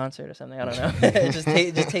this at a concert or something. I don't know. It just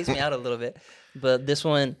takes me out a little bit. But this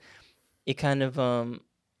one, it kind of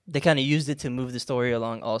they kind of used it to move the story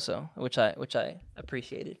along also, which I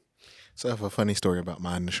appreciated. So I have a funny story about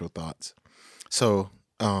my initial thoughts. So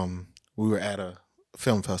we were at a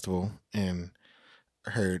film festival and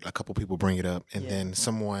heard a couple people bring it up, and Yeah. then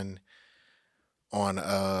someone on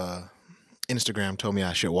Instagram told me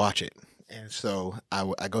I should watch it. And so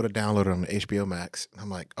I go to download it on HBO Max. I'm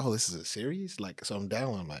like, oh, this is a series? Like, so I'm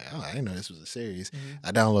downloading. I'm like, oh, I didn't know this was a series.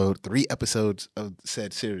 I download 3 episodes of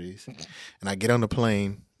said series, and I get on the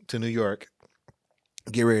plane to New York,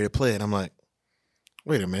 get ready to play it. I'm like,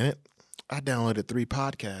 wait a minute. I downloaded 3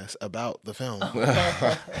 podcasts about the film.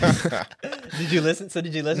 Did you listen? So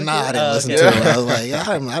did you listen? Nah, to it? I didn't Oh, listen okay. to it. I was like,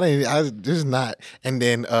 I this is not. And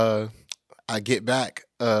then I get back,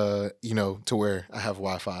 to where I have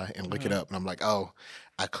Wi-Fi and look it up, and I'm like, oh,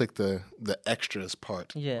 I clicked the extras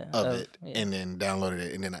part Yeah. of it, yeah. and then downloaded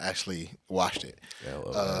it, and then I actually watched it.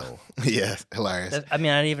 LOL. Yeah, hilarious. I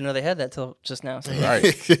mean, I didn't even know they had that till just now. So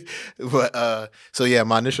Right. But so yeah,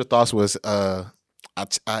 my initial thoughts was I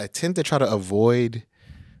tend to try to avoid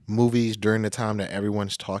movies during the time that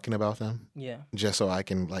everyone's talking about them, yeah. just so I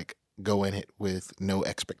can like go in it with no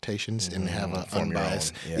expectations and have a Form your own,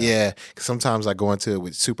 unbiased. yeah. Yeah, 'cause sometimes I go into it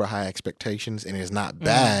with super high expectations and it's not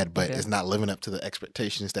bad, but okay. it's not living up to the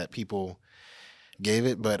expectations that people gave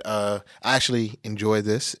it. But I actually enjoyed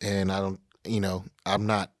this, and I'm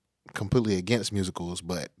not completely against musicals,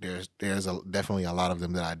 but there's definitely a lot of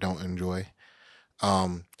them that I don't enjoy.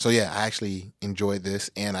 So yeah, I actually enjoyed this,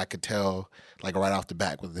 and I could tell like right off the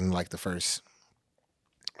bat within like the first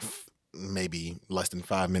maybe less than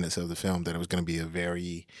 5 minutes of the film that it was going to be a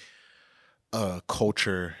very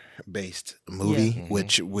culture based movie,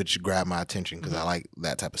 which grabbed my attention because I like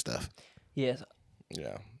that type of stuff. Yes.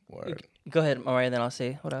 Yeah. Word. Go ahead, Mario, then I'll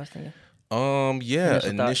say what I was thinking. Yeah,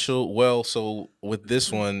 Initial thoughts? well, so with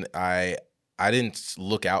this one, I didn't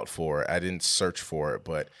look out for it. I didn't search for it,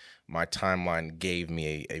 but my timeline gave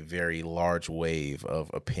me a very large wave of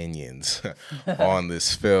opinions on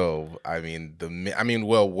this film.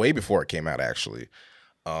 Well, way before it came out, actually.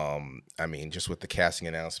 I mean, just with the casting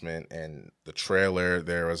announcement and the trailer,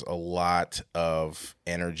 there was a lot of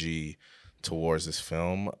energy towards this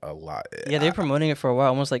film. A lot. Yeah, they're promoting it for a while,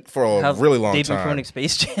 almost like For a how really long they've been time. promoting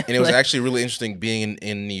Space Jam. And it was Like, actually really interesting being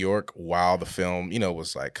in New York while the film,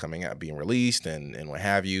 was like coming out, being released and what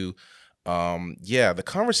have you. Yeah, the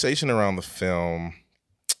conversation around the film,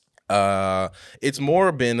 it's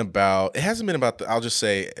more been about, it hasn't been about I'll just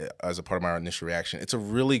say as a part of my initial reaction, it's a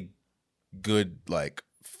really good like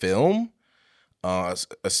film.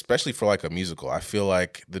 Especially for like a musical. I feel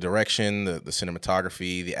like the direction, the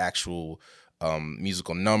cinematography, the actual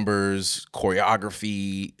musical numbers,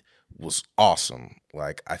 choreography was awesome.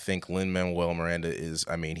 Like, I think Lin-Manuel Miranda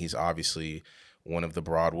he's obviously one of the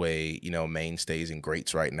Broadway, mainstays and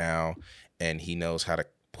greats right now, and he knows how to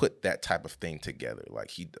put that type of thing together. Like,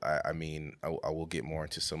 I will get more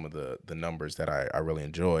into some of the numbers that I really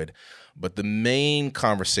enjoyed, but the main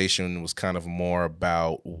conversation was kind of more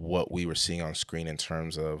about what we were seeing on screen in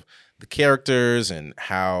terms of the characters and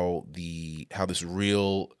how this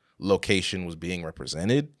real location was being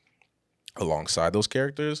represented alongside those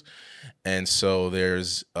characters. And so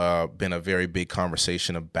there's been a very big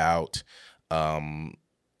conversation about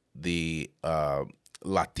the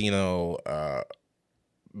Latino,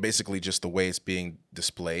 basically just the way it's being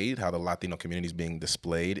displayed, how the Latino community is being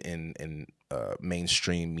displayed in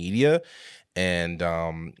mainstream media. And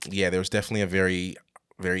there was definitely a very,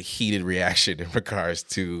 very heated reaction in regards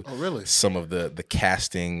to some of the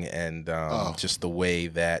casting and just the way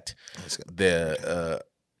that the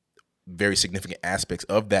very significant aspects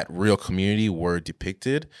of that real community were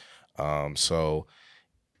depicted. So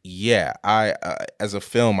yeah, I as a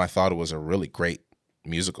film, I thought it was a really great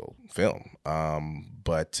musical film.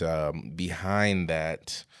 But behind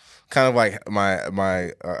that, kind of like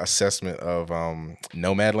my assessment of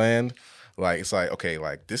Nomadland, like, it's like, okay,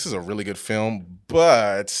 like, this is a really good film,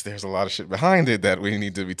 but there's a lot of shit behind it that we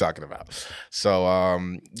need to be talking about. So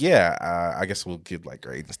I guess we'll give like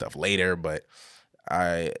grades and stuff later, but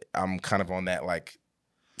I'm kind of on that like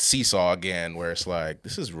seesaw again, where it's like,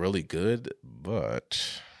 this is really good,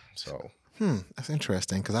 but so. That's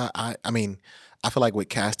interesting, because I mean, I feel like with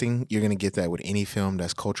casting, you're gonna get that with any film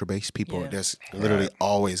that's culture based. People, Yeah. there's literally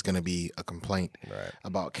always gonna be a complaint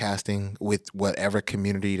about casting with whatever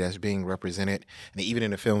community that's being represented. And even in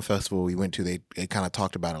the film festival we went to, they kind of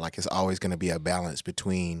talked about it. Like, it's always gonna be a balance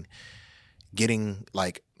between getting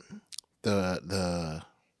like the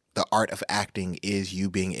art of acting is you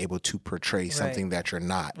being able to portray something that you're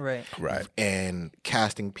not. right. Right. And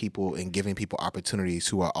casting people and giving people opportunities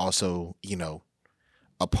who are also,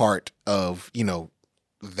 a part of,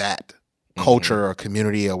 that culture or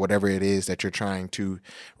community or whatever it is that you're trying to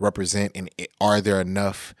represent. And are there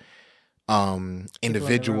enough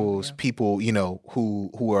individuals, people,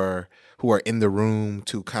 who are in the room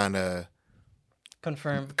to kind of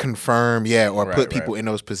confirm, or put people in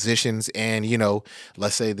those positions. And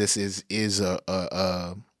let's say this is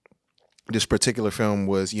a this particular film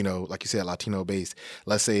was, like you said, Latino based.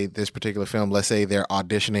 Let's say this particular film, let's say they're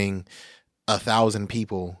auditioning 1,000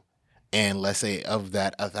 people, and let's say of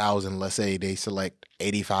that 1,000, let's say they select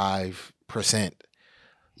 85%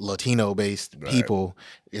 Latino based people.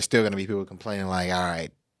 There's still going to be people complaining like, all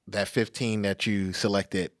right, that 15 that you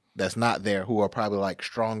selected that's not there, who are probably like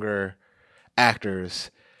stronger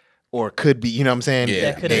actors, or could be, you know what I'm saying? Yeah,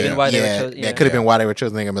 that could have been why they were chosen. That could have been why they were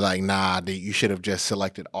chosen. They're gonna be like, nah, you should have just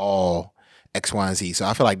selected all X, Y, and Z. So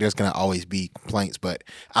I feel like there's gonna always be complaints, but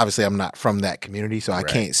obviously I'm not from that community, so I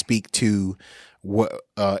can't speak to what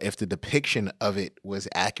if the depiction of it was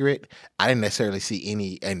accurate. I didn't necessarily see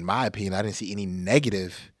any, in my opinion, I didn't see any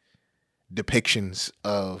negative depictions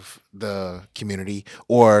of the community.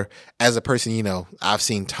 Or as a person, I've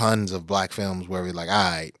seen tons of black films where we're like,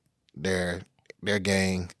 all right, they're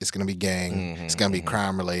gang. It's gonna be gang. It's gonna be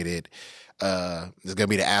crime related. It's gonna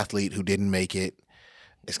be the athlete who didn't make it.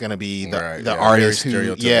 It's gonna be the artist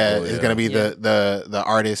who it's gonna be the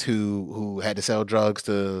artist who had to sell drugs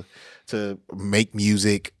to make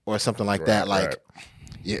music or something like that. Like,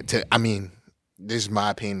 this is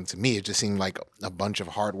my opinion. To me, it just seemed like a bunch of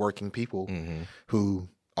hardworking people who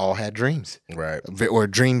all had dreams, or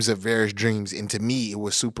dreams of various dreams. And to me, it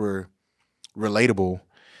was super relatable.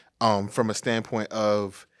 From a standpoint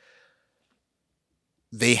of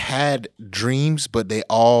they had dreams, but they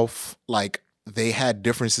all they had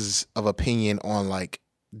differences of opinion on like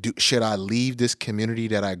should I leave this community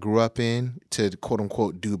that I grew up in to quote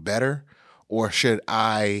unquote do better, or should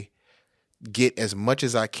I get as much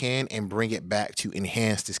as I can and bring it back to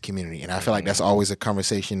enhance this community? And I feel like that's always a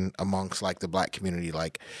conversation amongst like the Black community.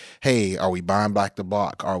 Like, hey, are we buying back the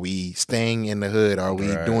block? Are we staying in the hood? Are we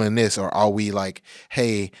doing this? Or are we like,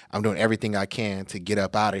 hey, I'm doing everything I can to get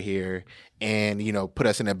up out of here and, you know, put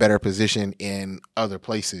us in a better position in other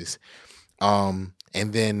places? And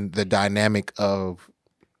then the dynamic of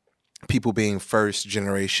people being first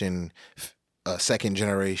generation, second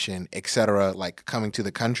generation, etc., like coming to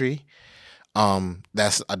the country.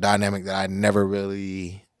 That's a dynamic that I never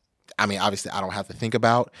really, I mean, obviously I don't have to think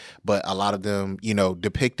about, but a lot of them, you know,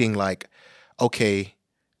 depicting like, okay,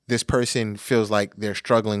 this person feels like they're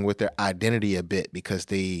struggling with their identity a bit because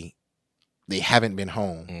they haven't been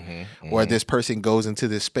home, or this person goes into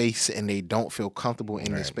this space and they don't feel comfortable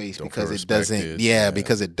in this space because it doesn't,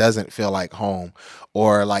 because it doesn't feel like home,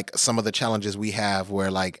 or like some of the challenges we have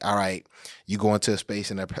where like, all right, you go into a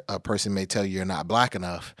space and a person may tell you you're not Black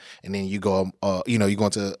enough, and then you go, you know, you go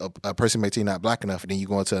into a person may tell you not Black enough, and then you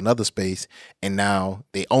go into another space and now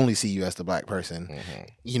they only see you as the Black person.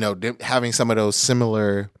 You know, having some of those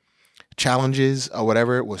similar challenges or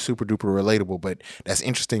whatever was super duper relatable. But that's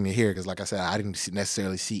interesting to hear because, like I said, I didn't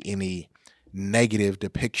necessarily see any negative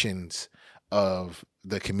depictions of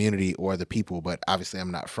the community or the people, but obviously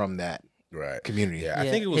I'm not from that community. Yeah, I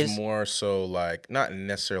think it was more so like not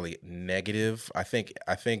necessarily negative. I think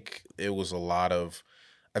it was a lot of,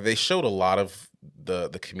 they showed a lot of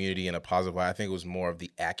the community in a positive way. I think it was more of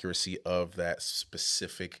the accuracy of that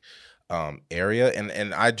specific area,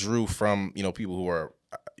 and I drew from, you know, people who are,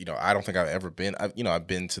 you know, I don't think I've ever been. I've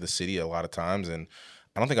been to the city a lot of times, and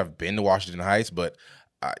I don't think I've been to Washington Heights. But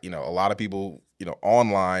you know, a lot of people, you know,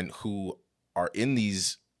 online who are in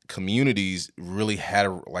these communities really had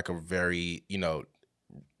a very, you know,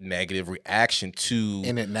 negative reaction to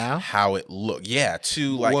in it now how it looked. Yeah,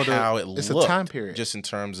 to like how it it's looked. A time period, just in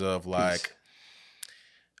terms of like.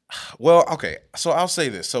 Well, okay, so I'll say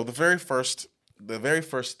this. So the very first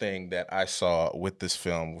thing that I saw with this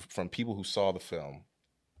film from people who saw the film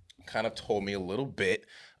kind of told me a little bit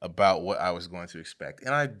about what I was going to expect.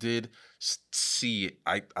 And I did see it.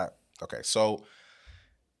 Okay, so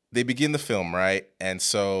they begin the film, right? And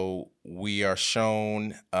so we are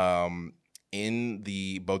shown in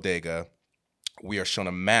the bodega, we are shown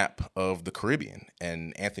a map of the Caribbean.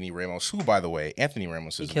 And Anthony Ramos, who, by the way, Anthony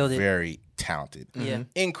Ramos is very talented. Yeah.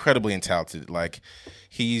 Incredibly talented. Like,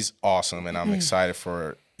 he's awesome. And I'm excited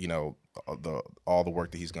for, you know, all the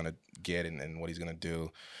work that he's going to get and what he's going to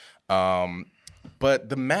do. But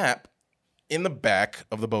the map in the back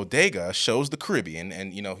of the bodega shows the Caribbean,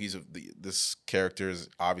 and you know this character is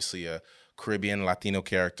obviously a Caribbean Latino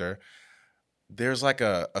character. There's like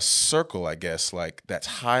a circle, I guess, like that's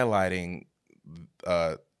highlighting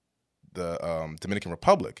the Dominican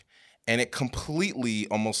Republic, and it completely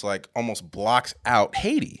almost blocks out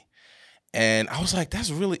Haiti. And I was like, that's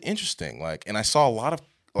really interesting. Like, and I saw a lot of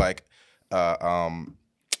like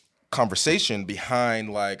conversation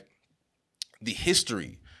behind like the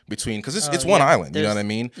history between, because it's one island, you know what I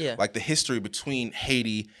mean? Yeah. Like the history between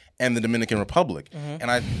Haiti and the Dominican Republic.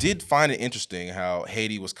 And I did find it interesting how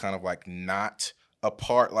Haiti was kind of like not a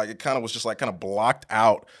part, like it kind of was just like kind of blocked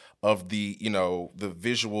out of the, you know, the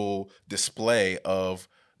visual display of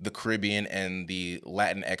the Caribbean and the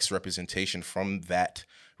Latinx representation from that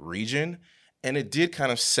region. And it did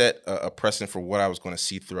kind of set a precedent for what I was going to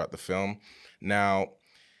see throughout the film. Now,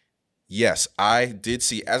 yes, I did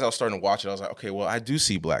see, as I was starting to watch it, I was like, okay, well, I do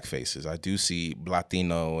see Black faces. I do see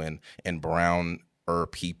Latino and browner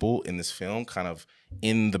people in this film kind of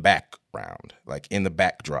in the background, like in the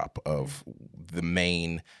backdrop of the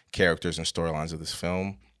main characters and storylines of this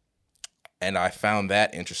film. And I found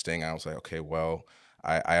that interesting. I was like, okay, well,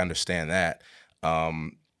 I understand that.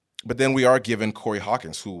 But then we are given Corey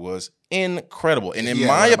Hawkins, who was incredible. And in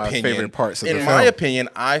my opinion, favorite parts of the film. My opinion,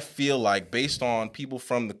 I feel like based on people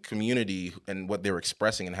from the community and what they were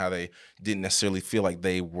expressing and how they didn't necessarily feel like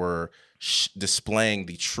they were displaying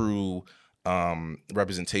the true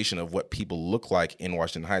representation of what people look like in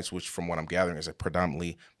Washington Heights, which from what I'm gathering is a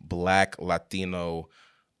predominantly Black Latino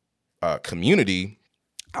community.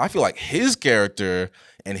 I feel like his character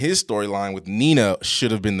and his storyline with Nina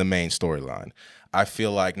should have been the main storyline. I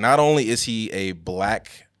feel like not only is he a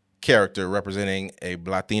Black character representing a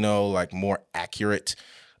Latino, like more accurate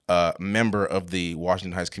member of the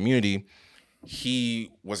Washington Heights community,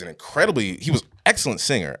 he was excellent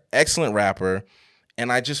singer, excellent rapper,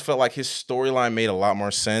 and I just felt like his storyline made a lot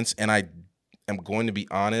more sense. And I am going to be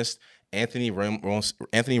honest, Anthony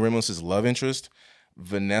Ramos's love interest,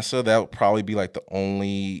 Vanessa, that would probably be like the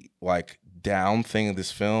only like down thing of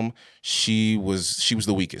this film. She was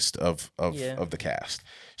the weakest of the cast.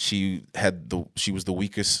 She was the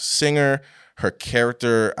weakest singer. Her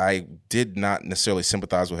character, I did not necessarily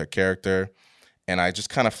sympathize with her character. And I just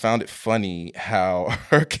kind of found it funny how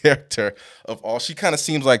her character she kind of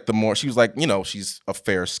seems like she was like, she's a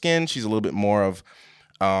fair skin. She's a little bit more of,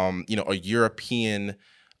 a European,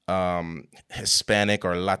 Hispanic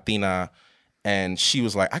or Latina. And she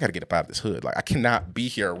was like, I got to get up out of this hood. Like, I cannot be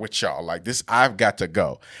here with y'all. Like this, I've got to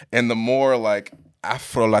go. And the more like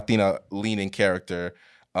Afro-Latina leaning character,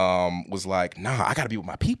 was like, nah, I gotta be with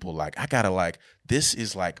my people. Like, I gotta this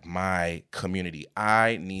is like my community.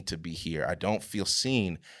 I need to be here. I don't feel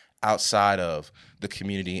seen outside of the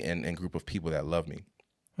community and group of people that love me.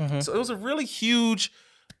 Mm-hmm. So it was a really huge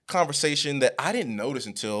conversation that I didn't notice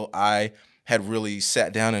until I had really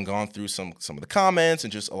sat down and gone through some of the comments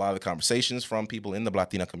and just a lot of the conversations from people in the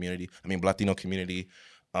Latino community,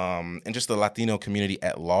 and just the Latino community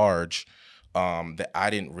at large. That I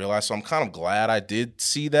didn't realize. So I'm kind of glad I did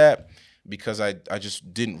see that, because I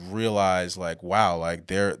just didn't realize like, wow, like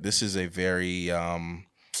this is a very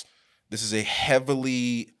this is a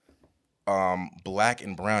heavily black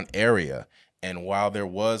and brown area. And while there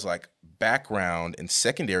was like background and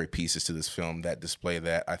secondary pieces to this film that display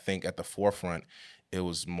that, I think at the forefront it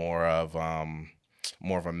was more of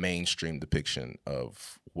a mainstream depiction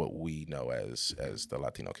of what we know as the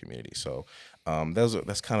Latino community. So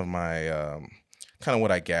that's kind of my kind of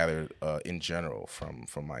what I gathered in general from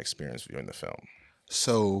my experience viewing the film.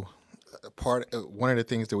 So one of the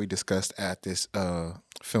things that we discussed at this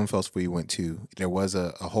film festival we went to, there was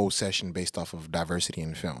a whole session based off of diversity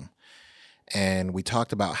in film. And we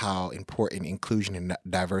talked about how important inclusion and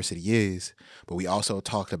diversity is, but we also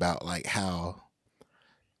talked about like how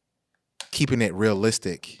keeping it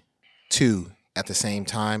realistic too at the same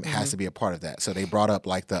time has to be a part of that. So they brought up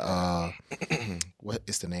like the what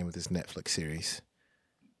is the name of this Netflix series?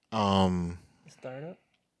 Startup?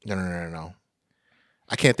 No.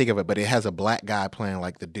 I can't think of it, but it has a black guy playing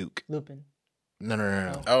like the Duke. Lupin. No.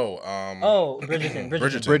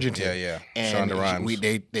 Bridgerton. Yeah. And Shonda Rhimes.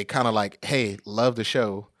 They kind of like, hey, love the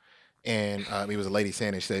show. And it was a lady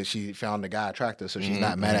saying it, said she found the guy attractive, so she's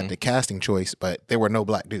not mad at the casting choice, but there were no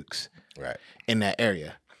black dukes in that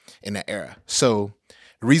area, in that era. So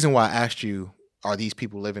the reason why I asked you, are these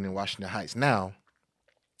people living in Washington Heights now,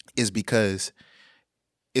 is because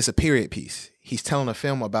it's a period piece. He's telling a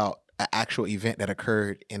film about an actual event that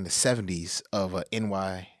occurred in the 70s of a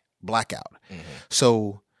NY blackout. Mm-hmm.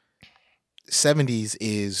 So 70s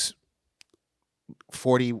is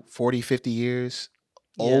 40, 50 years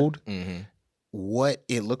old. Mm-hmm. What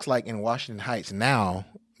it looks like in Washington Heights now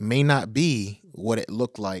may not be what it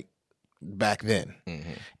looked like back then.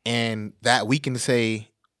 Mm-hmm. And that we can say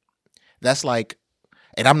that's like,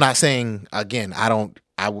 and I'm not saying, again, I'm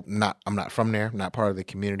not from there. I'm not part of the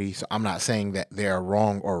community. So I'm not saying that they're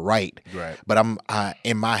wrong or right. Right. But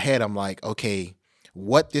in my head, I'm like, okay,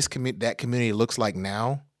 what that community looks like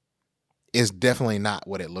now is definitely not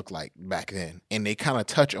what it looked like back then. And they kind of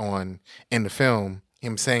touch on in the film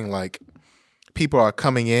him saying like people are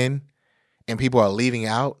coming in and people are leaving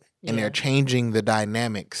out and they're changing the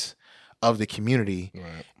dynamics of the community.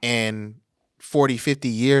 Right. And 40, 50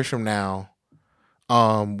 years from now,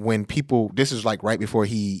 when people, this is like right before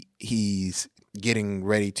he's getting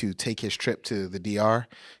ready to take his trip to the DR,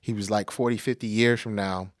 he was like 40, 50 years from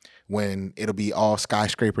now, when it'll be all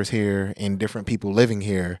skyscrapers here and different people living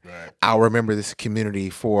here, I'll remember this community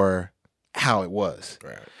for how it was.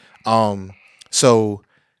 Right. So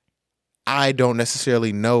I don't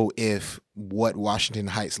necessarily know if what Washington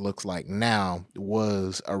Heights looks like now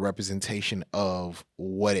was a representation of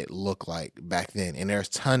what it looked like back then. And there's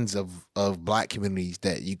tons of black communities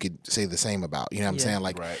that you could say the same about. You know what I'm saying?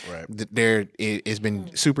 Like, it's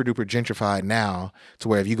been super duper gentrified now to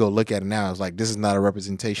where if you go look at it now, it's like, this is not a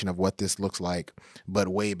representation of what this looks like. But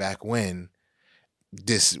way back when,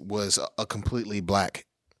 this was a completely black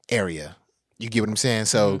area. You get what I'm saying?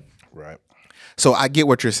 So, right. So I get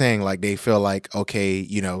what you're saying. Like they feel like, okay,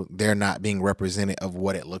 you know, they're not being represented of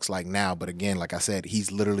what it looks like now. But again, like I said, he's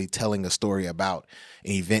literally telling a story about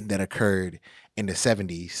an event that occurred in the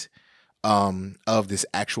 70s of this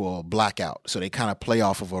actual blackout. So they kind of play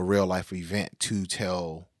off of a real life event to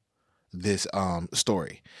tell this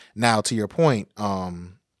story. Now, to your point, the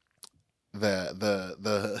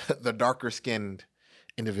darker skinned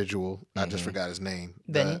individual, I just forgot his name.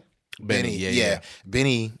 Benny. Benny. Yeah.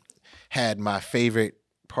 Benny had my favorite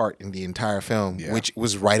part in the entire film, Yeah. which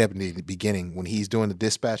was right up in the beginning when he's doing the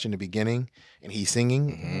dispatch in the beginning and he's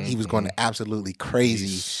singing. He was going absolutely crazy.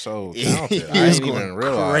 He's so He talented. I was didn't even going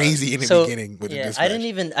realize. crazy in the So, beginning with the yeah, dispatch.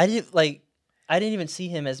 I didn't even see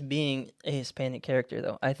him as being a Hispanic character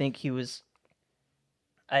though. I think he was.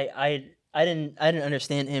 I didn't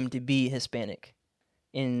understand him to be Hispanic,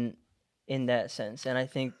 in that sense, and I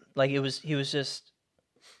think like he was just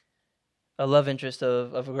a love interest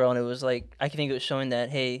of a girl, and it was like I think it was showing that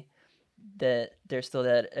hey, that there's still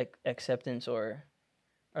that acceptance or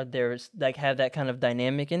there's like have that kind of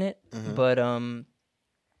dynamic in it, but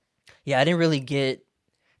yeah, I didn't really get.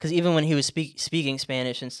 Because even when he was speaking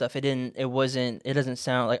Spanish and stuff, it doesn't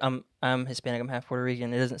sound like I'm Hispanic, I'm half Puerto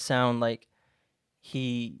Rican. It doesn't sound like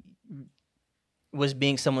he was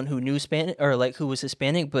being someone who knew Spanish or like who was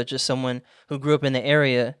Hispanic, but just someone who grew up in the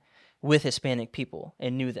area with Hispanic people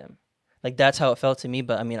and knew them. Like that's how it felt to me.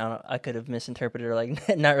 But I mean, I could have misinterpreted or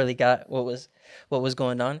like not really got what was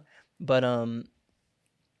going on. But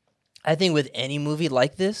I think with any movie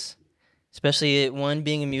like this, especially one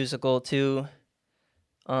being a musical, two.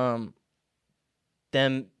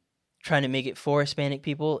 Them trying to make it for Hispanic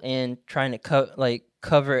people and trying to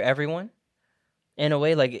cover everyone in a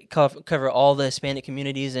way, like cover all the Hispanic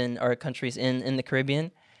communities in our countries in the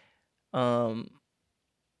Caribbean. No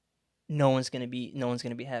one's gonna be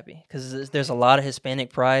happy because there's a lot of Hispanic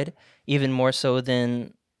pride, even more so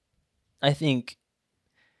than I think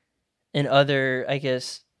in other, I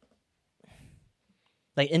guess.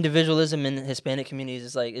 Like individualism in Hispanic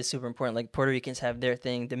communities is super important. Like Puerto Ricans have their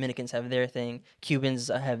thing, Dominicans have their thing, Cubans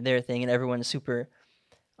have their thing, and everyone's super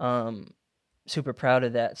proud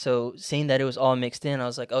of that. So seeing that it was all mixed in, I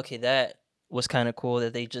was like, okay, that was kind of cool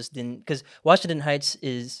that they just didn't. Because Washington Heights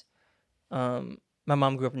is, my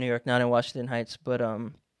mom grew up in New York, not in Washington Heights, but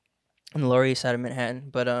on the Lower East Side of Manhattan.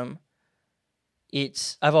 But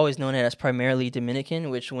I've always known it as primarily Dominican,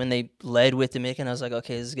 which when they led with Dominican, I was like,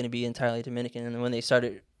 okay, this is going to be entirely Dominican. And when they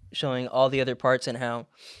started showing all the other parts and how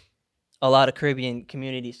a lot of Caribbean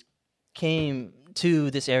communities came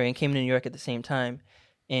to this area and came to New York at the same time,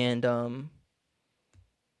 and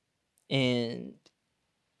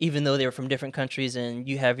even though they were from different countries and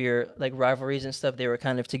you have your like rivalries and stuff, they were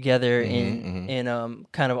kind of together and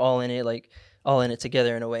kind of all in it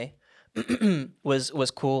together in a way.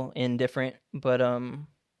 was cool and different, but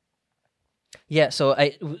yeah. So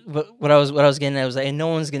what I was getting at was like, no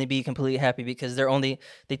one's gonna be completely happy because they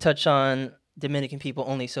touch on Dominican people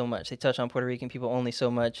only so much, they touch on Puerto Rican people only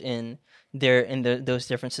so much in those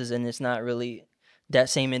differences, and it's not really that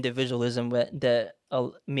same individualism that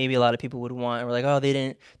maybe a lot of people would want. Or like, oh,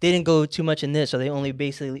 they didn't go too much in this, or they only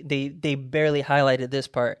basically they barely highlighted this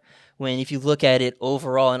part. When if you look at it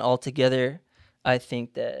overall and all together, I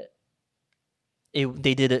think that.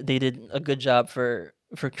 They did a good job for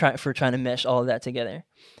trying to mesh all of that together,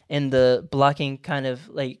 and the blocking kind of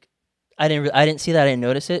like I didn't see that, I didn't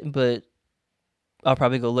notice it, but I'll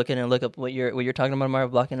probably go look up what you're talking about, Mario,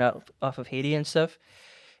 blocking out off of Haiti and stuff.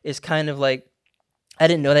 Is kind of like I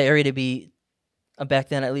didn't know that area to be back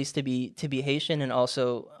then, at least to be Haitian, and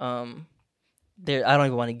also there I don't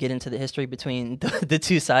even want to get into the history between the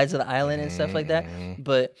two sides of the island and stuff like that,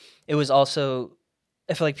 but it was also.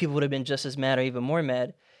 I feel like people would have been just as mad or even more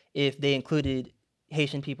mad if they included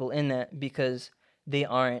Haitian people in that because they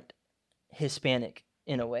aren't Hispanic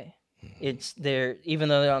in a way. It's even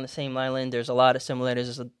though they're on the same island, there's a lot of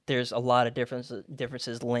similarities. There's a lot of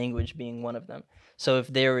differences, language being one of them. So if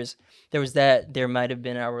there was that, there might have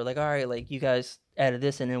been we're like, all right, like you guys added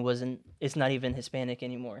this and it's not even Hispanic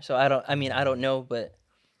anymore. So I don't know, but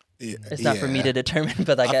it's not for me to determine.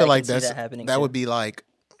 But like, I feel like see that happening. That would be like.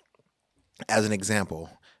 As an example,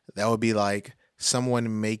 that would be like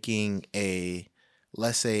someone making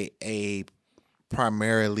let's say a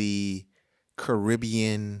primarily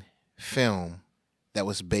Caribbean film that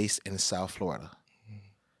was based in South Florida,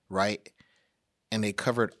 right? And they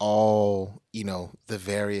covered all, the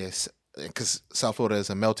various, because South Florida is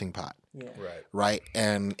a melting pot, right?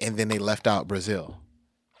 And then they left out Brazil.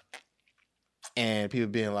 And people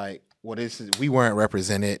being like, well, we weren't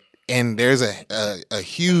represented. And there's a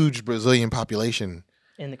huge Brazilian population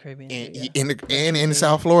in the Caribbean, in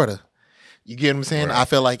South Florida. You get what I'm saying? Right. I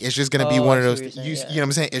feel like it's just gonna be one of those. You know what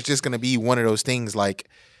I'm saying? It's just gonna be one of those things. Like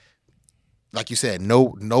you said,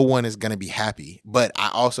 no one is gonna be happy. But I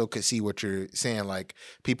also could see what you're saying. Like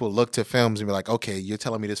people look to films and be like, okay, you're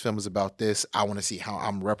telling me this film is about this. I want to see how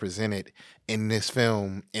I'm represented in this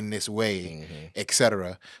film in this way,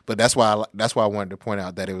 etc. But that's why I wanted to point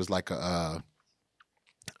out that it was like a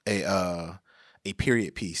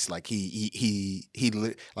period piece. Like he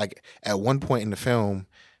like at one point in the film,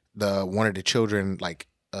 one of the children like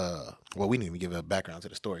well, we didn't even give a background to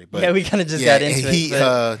the story, but yeah, we kind of just got into he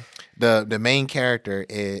it. the main character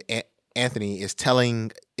Anthony is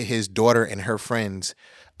telling his daughter and her friends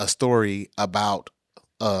a story about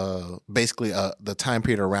basically the time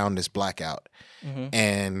period around this blackout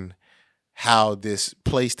and how this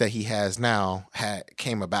place that he has now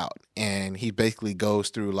came about, and he basically goes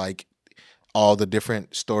through like all the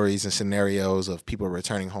different stories and scenarios of people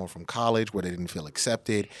returning home from college where they didn't feel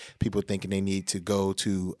accepted, people thinking they need to go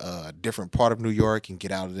to a different part of New York and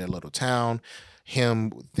get out of their little town,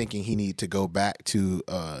 him thinking he need to go back to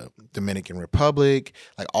Dominican Republic,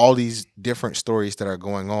 like all these different stories that are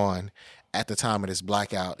going on at the time of this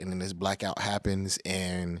blackout. And then this blackout happens,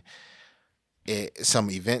 and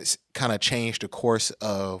some events kind of change the course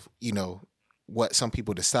of, you know, what some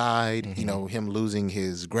people decide, you know, him losing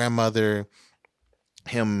his grandmother,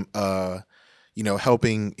 him, you know,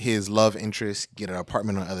 helping his love interest get an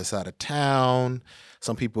apartment on the other side of town,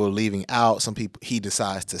 some people leaving out, some people he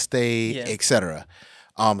decides to stay, etc.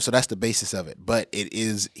 So that's the basis of it. But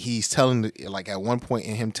he's telling, like at one point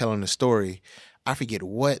in him telling the story, I forget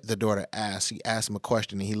what the daughter asked. He asked him a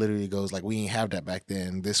question, and he literally goes like, "We didn't have that back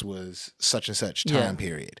then. This was such and such time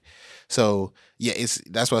period." So yeah,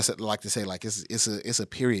 that's what I like to say. Like it's a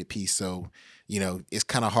period piece. So you know, it's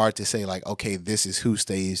kind of hard to say like, okay, this is who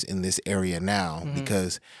stays in this area now,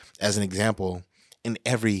 because as an example, in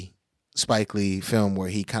every Spike Lee film where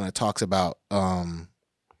he kind of talks about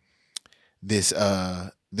this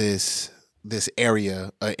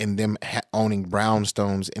area and them owning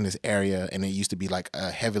brownstones in this area, and it used to be like a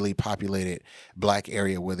heavily populated black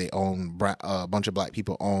area where they own a bunch of black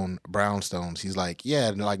people own brownstones. He's like,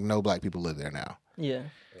 yeah, like no black people live there now. Yeah.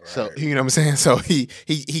 So you know what I'm saying? So he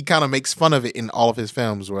kind of makes fun of it in all of his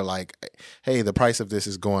films, where like, hey, the price of this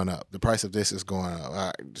is going up. The price of this is going up. All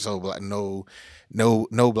right, so like, no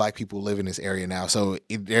black people live in this area now. So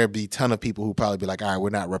there'd be a ton of people who probably be like, all right, we're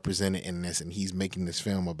not represented in this, and he's making this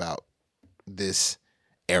film about this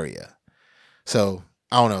area. So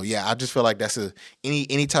I don't know. Yeah, I just feel like that's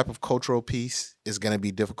any type of cultural piece is gonna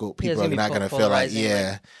be difficult. People are not gonna feel like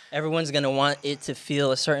like, everyone's gonna want it to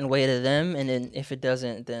feel a certain way to them, and then if it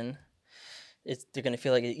doesn't, then they're gonna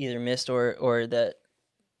feel like it either missed or that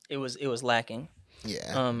it was lacking.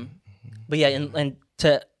 Yeah. But yeah, and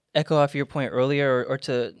to echo off your point earlier, or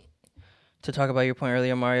to talk about your point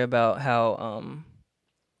earlier, Mario, about how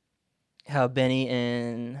Benny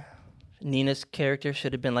and Nina's character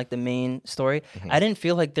should have been like the main story. I didn't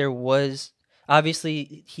feel like there was,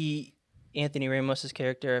 obviously Anthony Ramos's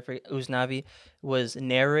character, Uznavi, was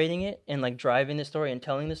narrating it and like driving the story and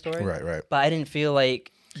telling the story. Right. But I didn't feel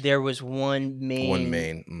like there was one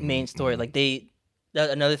main story. Like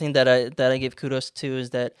another thing that I give kudos to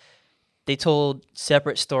is that they told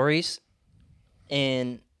separate stories,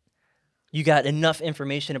 and you got enough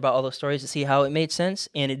information about all those stories to see how it made sense,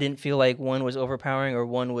 and it didn't feel like one was overpowering or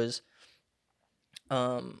one was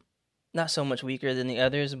not so much weaker than the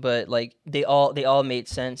others, but like they all made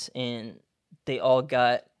sense, and they all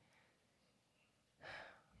got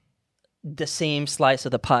the same slice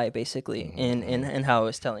of the pie, basically, in how I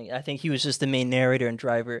was telling it. I think he was just the main narrator and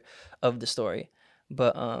driver of the story.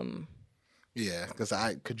 But yeah, because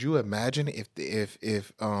could you imagine if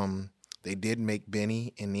they did make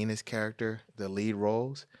Benny and Nina's character the lead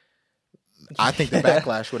roles? I think the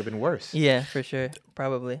backlash would have been worse. Yeah, for sure,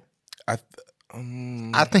 probably. I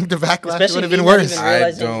think the backlash would have been worse.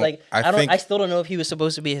 I still don't know if he was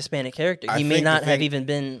supposed to be a Hispanic character. He may not have even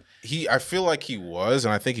been. I feel like he was,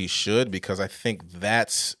 and I think he should, because I think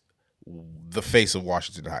that's the face of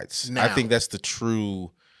Washington Heights. Now, I think that's the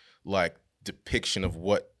true like depiction of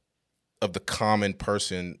the common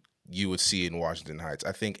person you would see in Washington Heights.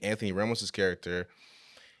 I think Anthony Ramos's character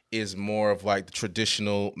is more of like the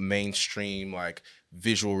traditional mainstream like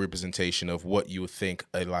visual representation of what you would think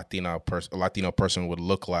a Latino person would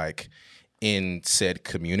look like in said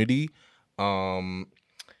community.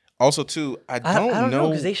 Also, too, I don't know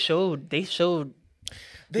because they showed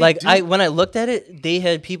when I looked at it, they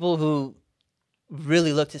had people who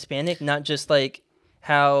really looked Hispanic, not just like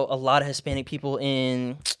how a lot of Hispanic people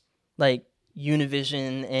in like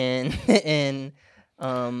Univision and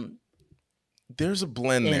there's a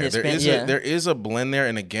blend there. There is a blend there,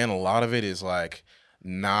 and again, a lot of it is like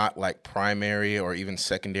not like primary or even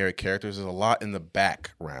secondary characters. There's a lot in the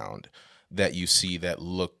background that you see that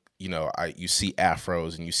look, you see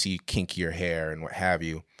afros and you see kinkier hair and what have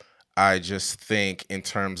you. I just think in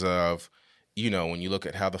terms of, when you look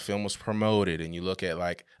at how the film was promoted and you look at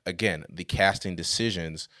like, again, the casting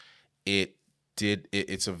decisions, it's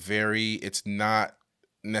not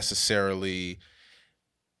necessarily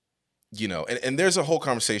you know, and there's a whole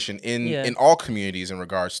conversation Yeah. in all communities in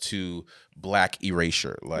regards to Black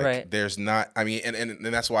erasure. Like, Right. there's not. I mean, and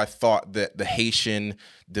that's why I thought that the Haitian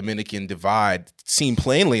Dominican divide, seen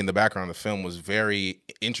plainly in the background of the film, was very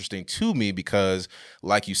interesting to me because,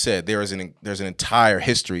 like you said, there's an entire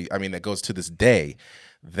history. I mean, that goes to this day,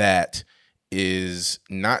 that is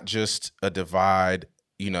not just a divide,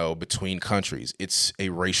 you know, between countries. It's a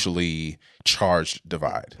racially charged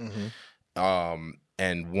divide.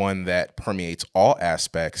 And one that permeates all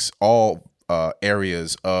aspects, all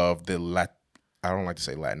areas of the I don't like to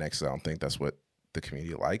say Latinx. I don't think that's what the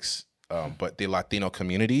community likes. But the Latino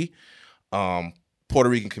community, Puerto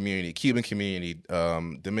Rican community, Cuban community,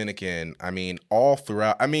 Dominican. I mean, all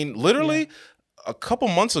throughout. I mean, literally, a couple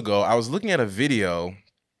months ago, I was looking at a video,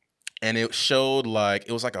 and it showed like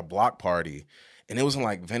it was like a block party, and it was in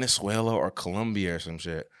like Venezuela or Colombia or some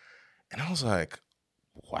shit. And I was like,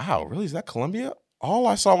 wow, really? Is that Colombia? All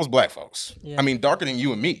I saw was Black folks. Yeah. I mean, darker than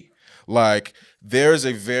you and me. Like, there's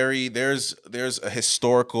a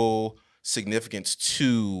historical significance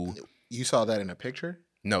to. You saw that in a picture?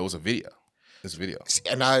 No, it was a video. It's a video.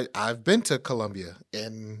 And I've been to Colombia,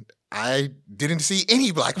 and I didn't see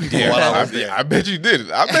any Black people while I was there. I bet you did.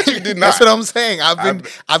 I bet you did not. That's what I'm saying.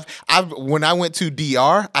 When I went to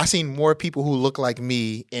DR, I seen more people who look like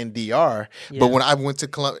me in DR. Yeah. But when I went to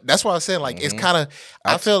Colombia, that's why I said like it's kind of.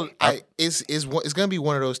 I feel it's gonna be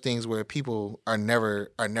one of those things where people are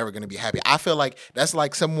never gonna be happy. I feel like that's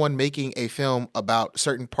like someone making a film about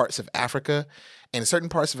certain parts of Africa. And in certain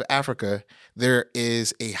parts of Africa, there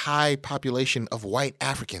is a high population of white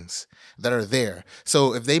Africans that are there.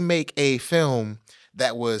 So if they make a film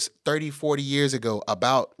that was 30, 40 years ago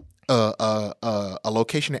about a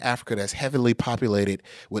location in Africa that's heavily populated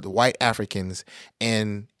with white Africans,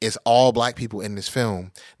 and it's all Black people in this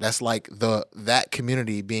film, that's like that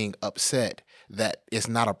community being upset that it's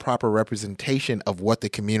not a proper representation of what the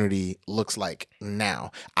community looks like now.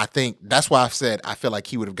 I think that's why I've said I feel like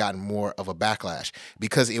he would have gotten more of a backlash,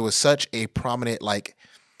 because it was such a prominent, like,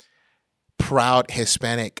 proud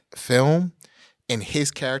Hispanic film, and his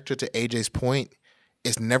character, to AJ's point,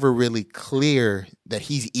 it's never really clear that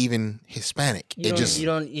he's even Hispanic. You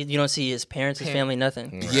don't see his parents, his family,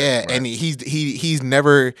 nothing. Yeah, right. And he's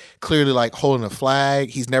never clearly like holding a flag.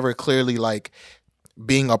 He's never clearly like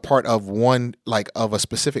being a part of one, like, of a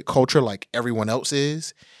specific culture like everyone else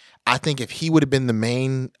is. I think if he would have been the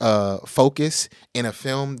main focus in a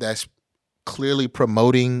film that's clearly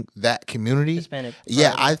promoting that community, Hispanic,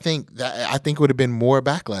 yeah, I think it would have been more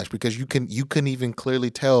backlash, because you couldn't even clearly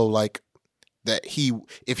tell like that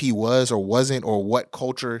if he was or wasn't, or what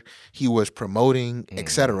culture he was promoting,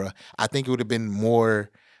 etc. I think it would have been more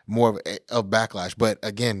of backlash. But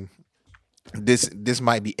again, this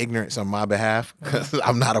might be ignorance on my behalf, because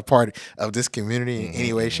I'm not a part of this community in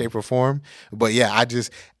any way, shape, or form. But yeah, I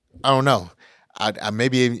don't know. I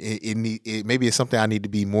maybe maybe it's something I need to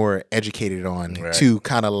be more educated on, right, to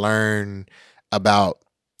kind of learn about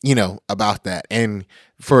that, and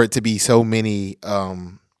for it to be so many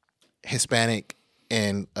Hispanic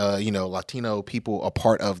and Latino people a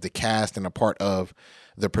part of the cast and a part of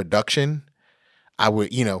the production. I would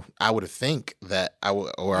think that I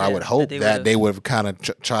would hope that they would kind of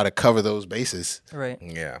try to cover those bases. Right.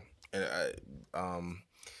 Yeah.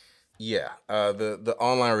 The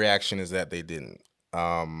online reaction is that they didn't.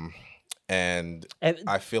 And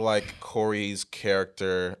I feel like Corey's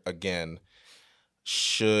character, again,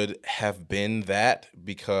 should have been that,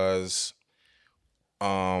 because,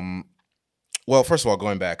 well, first of all,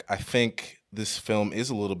 going back, I think this film is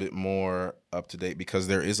a little bit more up to date because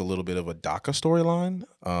there is a little bit of a DACA storyline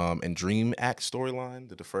and DREAM Act storyline,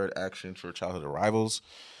 the Deferred Action for Childhood Arrivals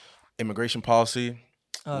immigration policy,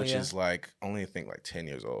 which is like only, I think, like 10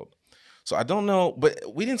 years old. So I don't know, but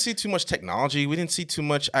we didn't see too much technology. We didn't see too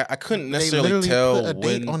much. I couldn't necessarily tell put a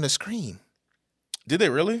date on the screen. Did they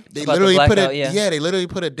really? They literally put they literally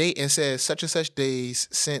put a date and said such and such days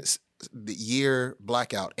since the year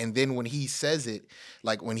blackout. And then when he says it,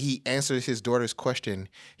 like when he answers his daughter's question,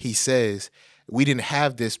 he says, we didn't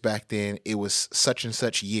have this back then. It was such and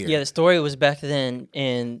such year. Yeah, the story was back then,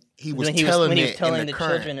 and when he was telling the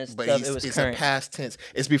current, children and but stuff, it was it's current. a past tense.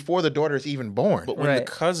 It's before the daughter is even born. But when the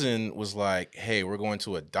cousin was like, hey, we're going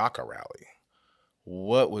to a DACA rally,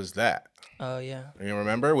 what was that? Oh, yeah. You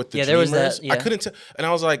remember with the Dreamers? There was that, yeah. I couldn't tell. And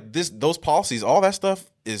I was like, those policies, all that stuff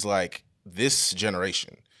is like this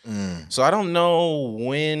generation. So I don't know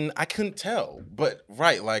when, I couldn't tell. But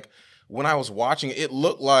like when I was watching it, it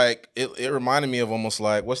looked like, it reminded me of almost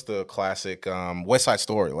like, what's the classic West Side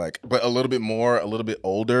Story? Like, but a little bit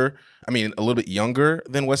older. I mean, a little bit younger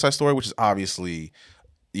than West Side Story, which is obviously,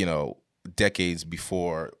 decades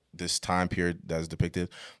before this time period that is depicted.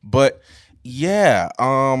 But yeah,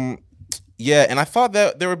 yeah, and I thought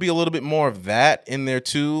that there would be a little bit more of that in there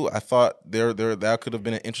too. I thought there that could have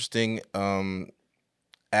been an interesting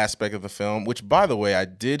aspect of the film. Which, by the way, I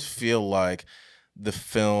did feel like the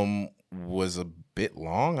film was a bit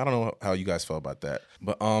long. I don't know how you guys felt about that,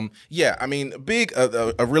 but yeah, I mean,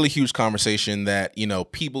 a really huge conversation that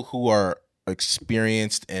people who are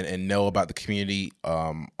experienced and know about the community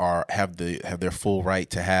have their full right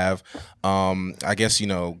to have. I guess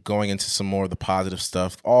going into some more of the positive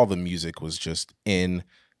stuff, all the music was just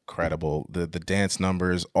incredible. The dance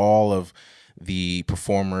numbers, all of the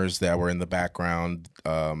performers that were in the background,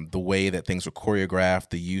 the way that things were choreographed,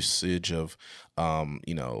 the usage of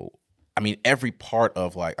every part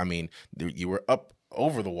of you were up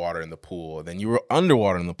over the water in the pool, then you were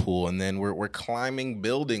underwater in the pool, and then we're climbing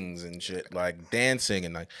buildings and shit, like dancing,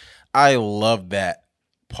 and I love that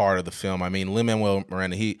part of the film. I mean, Lin-Manuel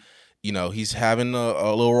Miranda, he's having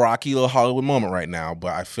a little rocky little Hollywood moment right now,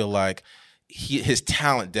 but I feel like his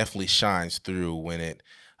talent definitely shines through when it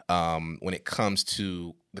comes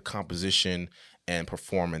to the composition and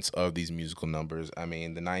performance of these musical numbers. I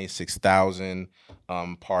mean, the 96,000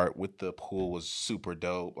 part with the pool was super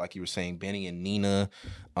dope. Like you were saying, Benny and Nina,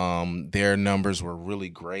 their numbers were really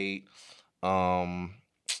great. And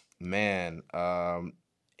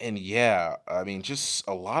yeah, I mean, just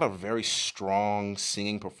a lot of very strong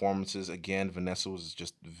singing performances. Again, Vanessa was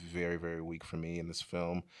just very, very weak for me in this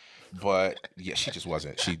film. But yeah, she just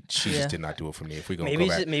wasn't. She just did not do it for me. If we're gonna go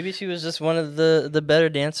back, maybe she was just one of the better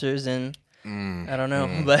dancers, and I don't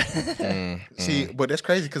know, but see, but that's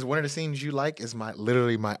crazy because one of the scenes you like is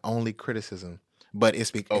literally my only criticism. But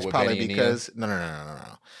it's probably because no.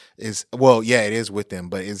 It's it is with them,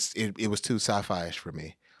 but it was too sci-fi-ish for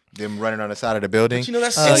me. Them running on the side of the building. But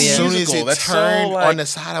that's as soon as it turned on the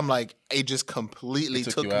side, I'm like, it just completely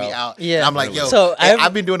took me out. Yeah, and I'm like, yo, so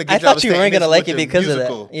I've been doing a good job. I thought you weren't gonna like it because of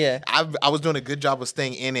that. Yeah, I was doing a good job of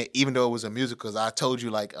staying in it, even though it was a musical. I told you,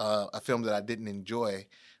 like, a film that I didn't enjoy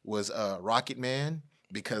was Rocket Man.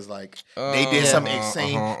 Because they did some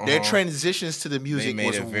insane. Their transitions to the music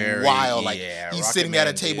was wild. Like he's sitting at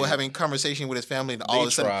a table having conversation with his family, and all of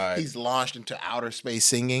a sudden he's launched into outer space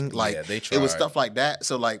singing. Like it was stuff like that.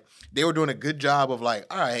 So they were doing a good job of all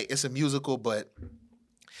right, it's a musical, but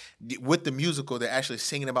with the musical, they're actually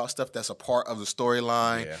singing about stuff that's a part of the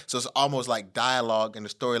storyline. Yeah. So it's almost like dialogue in the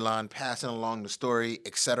storyline, passing along the story,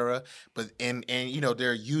 etc. But and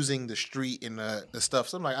they're using the street and the stuff.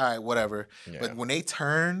 So I'm like, all right, whatever. Yeah. But when they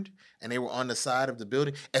turned and they were on the side of the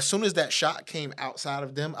building, as soon as that shot came outside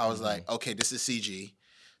of them, I was like, okay, this is CG.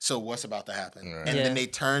 So what's about to happen? Right. And then they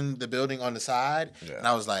turned the building on the side, and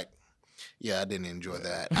I was like, yeah, I didn't enjoy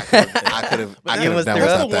that. I could have done without that.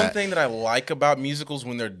 That's the one thing that I like about musicals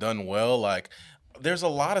when they're done well. Like, there's a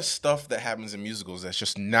lot of stuff that happens in musicals that's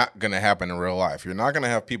just not going to happen in real life. You're not going to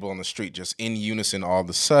have people on the street just in unison all of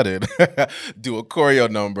a sudden do a choreo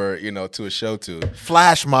number, to a show tune.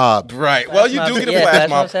 Flash mob. Right. Well, you do get a flash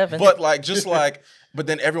mob. But but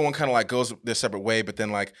then everyone kind of goes their separate way. But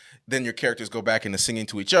then then your characters go back into singing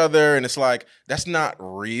to each other. And it's that's not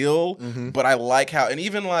real. Mm-hmm. But I like how, and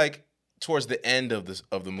even towards the end of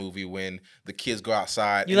the movie when the kids go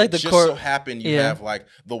outside, you like the so happen you have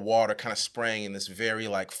the water kind of spraying in this very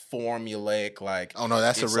formulaic oh no,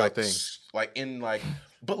 that's a real thing.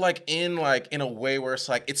 In a way where it's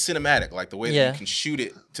it's cinematic, the way that you can shoot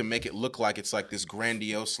it to make it look like it's this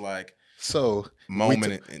grandiose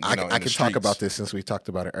moment. I could talk about this since we talked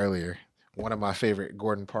about it earlier. One of my favorite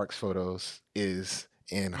Gordon Parks photos is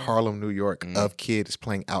in Harlem, New York, of kids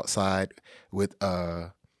playing outside with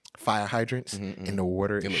fire hydrants and the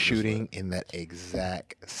water is shooting in that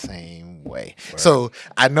exact same way. Right. So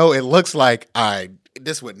I know it looks like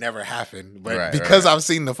this would never happen, but because I've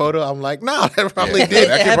seen the photo, I'm like, no, that probably did.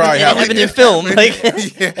 That could probably happen in film,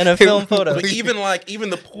 in a film photo. But even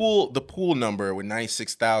the pool number with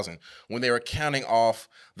 96,000, when they were counting off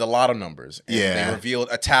the lotto numbers, and they revealed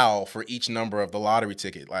a towel for each number of the lottery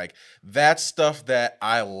ticket. That's stuff that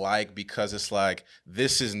I like because it's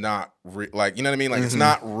this is not you know what I mean? It's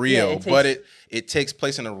not real, but it takes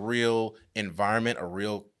place in a real environment, a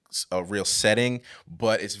real setting,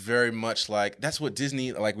 but it's very much that's what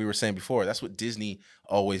Disney, like we were saying before, that's what Disney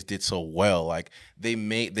always did so well.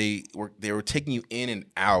 They were taking you in and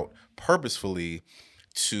out purposefully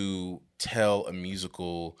to tell a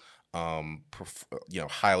musical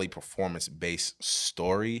highly performance-based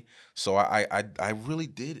story. So I really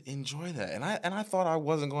did enjoy that, and I thought I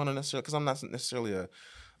wasn't going to necessarily, because I'm not necessarily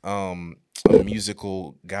a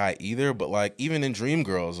musical guy either, but even in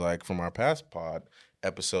Dreamgirls, from our past pod,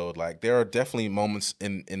 episode, like there are definitely moments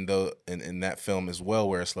in that film as well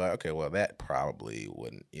where it's like, okay, well that probably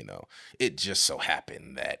wouldn't, it just so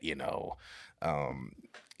happened that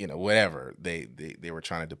whatever they were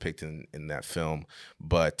trying to depict in that film.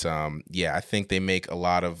 But I think they make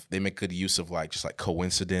good use of like just like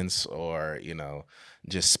coincidence or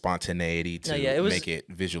just spontaneity to make it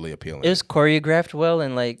visually appealing. It was choreographed well,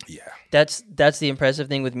 and like that's the impressive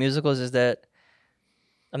thing with musicals is that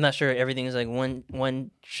I'm not sure everything is like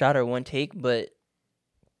one shot or one take, but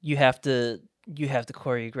you have to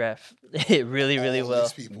choreograph it really, really well.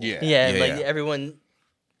 Like everyone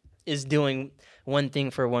is doing one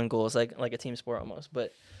thing for one goal. It's like a team sport almost.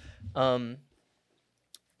 But but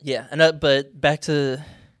back to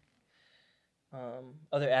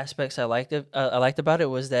other aspects I liked about it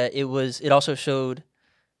was that it also showed,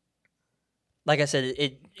 like I said,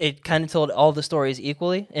 it kind of told all the stories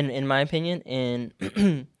equally in my opinion, and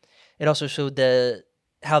it also showed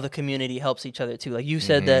how the community helps each other too. Like you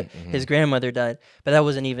said that his grandmother died, but that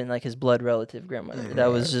wasn't even like his blood relative grandmother. That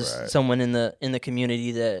was just someone in the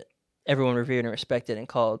community that everyone revered and respected and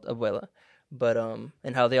called abuela. But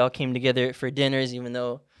and how they all came together for dinners, even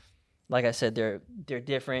though, like I said, they're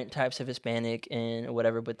different types of Hispanic and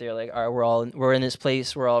whatever, but they're like, all right, we're in this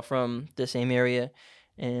place, we're all from the same area,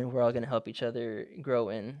 and we're all gonna help each other grow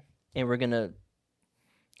and we're gonna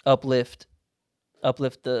uplift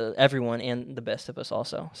everyone and the best of us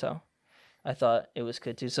also. So I thought it was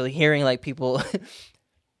good too. So hearing like people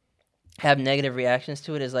have negative reactions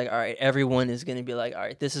to it is like, all right, everyone is gonna be like, all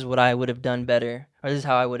right, this is what I would have done better, or this is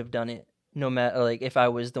how I would have done it, no matter like if I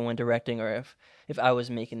was the one directing or if I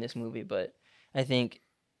was making this movie. But I think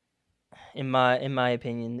in my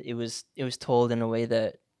opinion, it was told in a way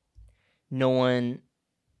that no one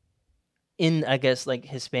in, I guess, like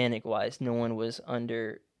Hispanic wise, no one was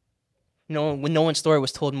under, no one's story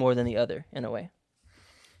was told more than the other in a way.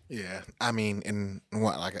 Yeah, I mean, and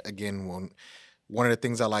one of the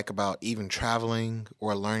things I like about even traveling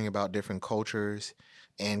or learning about different cultures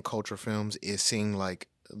and culture films is seeing like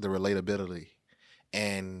the relatability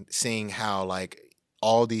and seeing how like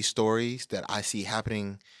all these stories that I see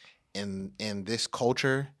happening in this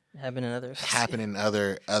culture happen in others, happen in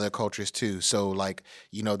other cultures too. So like,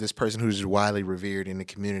 this person who's widely revered in the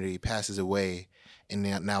community passes away, and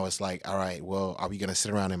now it's like, all right, well, are we gonna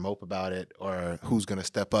sit around and mope about it, or who's gonna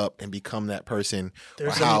step up and become that person?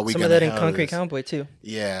 There's or how are we some gonna of that in Concrete Cowboy too.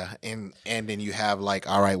 Yeah, and then you have like,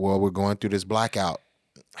 all right, well, we're going through this blackout.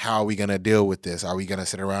 How are we gonna deal with this? Are we gonna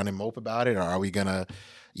sit around and mope about it, or are we gonna,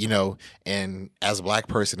 and as a black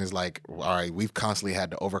person is like, all right, we've constantly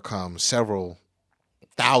had to overcome several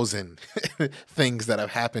thousand things that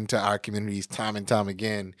have happened to our communities time and time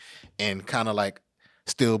again, and kind of like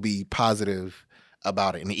still be positive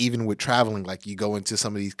about it. And even with traveling, like you go into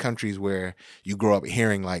some of these countries where you grow up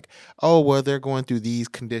hearing like, oh, well, they're going through these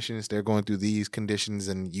conditions,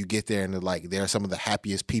 and you get there and they're some of the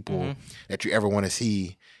happiest people that you ever want to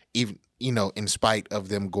see, even in spite of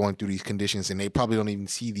them going through these conditions, and they probably don't even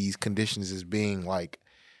see these conditions as being like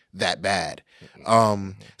that bad.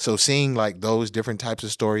 So seeing like those different types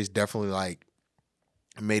of stories definitely like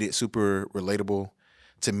made it super relatable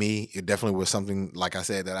to me. It definitely was something, like I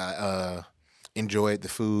said, that I enjoyed. The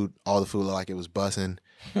food, all the food looked like it was bussing.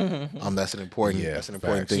 That's an important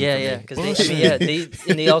thing. Yeah, because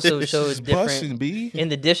they also showed different in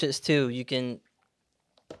the dishes too. You can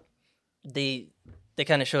they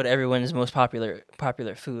kind of showed everyone's most popular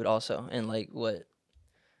food also, and like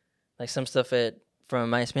some stuff from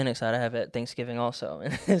my Hispanic side I have at Thanksgiving also,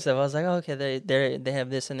 and so I was like, oh, okay, they have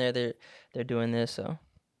this in there, they're doing this, so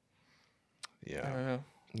yeah, I don't know.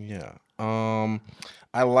 Yeah.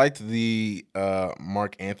 I liked the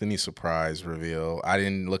Mark Anthony surprise reveal. I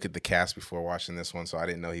didn't look at the cast before watching this one, so I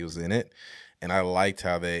didn't know he was in it. And I liked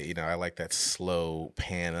how I like that slow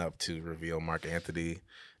pan up to reveal Mark Anthony.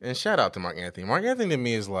 And shout out to Mark Anthony. Mark Anthony to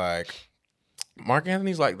me is like, Mark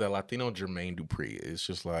Anthony's like the Latino Jermaine Dupri. It's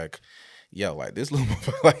just like, yo, like this little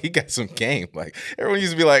motherfucker, like he got some game. Like everyone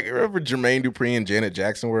used to be like, remember Jermaine Dupri and Janet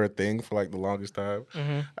Jackson were a thing for like the longest time?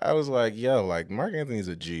 I was like, yo, like Mark Anthony's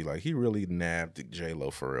a G. Like he really nabbed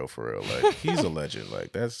J-Lo for real. Like he's a legend.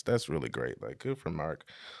 Like that's really great. Like good for Mark.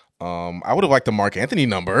 I would have liked the Mark Anthony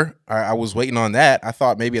number. I was waiting on that. I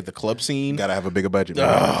thought maybe at the club scene. Gotta have a bigger budget.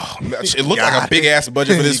 It looked like a big ass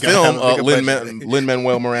budget for this film.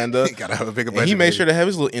 Lin-Manuel Miranda. Gotta have a bigger budget. And he made sure to have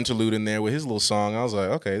his little interlude in there with his little song. I was like,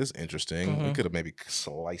 okay, this is interesting. We could have maybe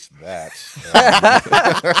sliced that.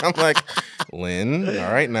 I'm like, Lin,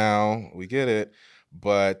 all right now, we get it.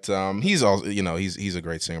 But he's also, he's a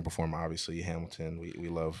great singer performer. Obviously, Hamilton. We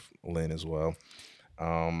love Lin as well.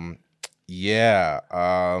 Yeah.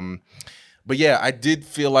 But yeah, I did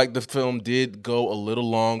feel like the film did go a little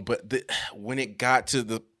long, but when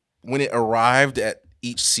it arrived at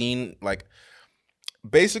each scene, like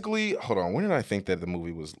basically, hold on, when did I think that the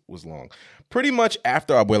movie was long? Pretty much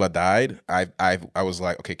after Abuela died, I was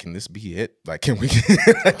like, okay, can this be it? Like, can we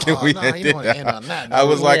Nah, end you don't want to it? end on that. I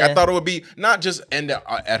was like, I Yeah. thought it would be not just end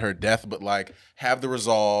at her death, but like have the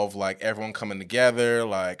resolve, like everyone coming together,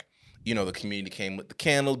 like the community came with the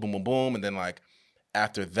candles, boom, boom, boom, and then like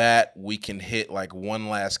after that we can hit like one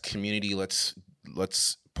last community. Let's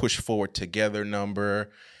push forward together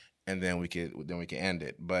number, and then we can end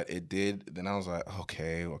it. But it did. Then I was like,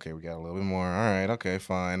 okay, we got a little bit more. All right, okay,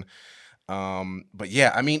 fine. But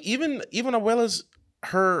yeah, I mean, even Abuela's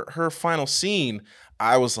her final scene,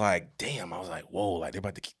 I was like, damn. I was like, whoa, like they're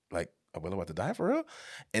about to like Abuela about to die for real.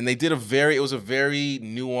 And they did it was a very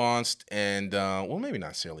nuanced and well, maybe not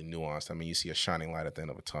necessarily nuanced. I mean, you see a shining light at the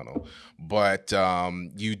end of a tunnel, but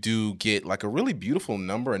you do get like a really beautiful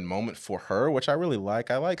number and moment for her, which I really like.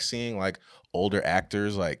 I like seeing like older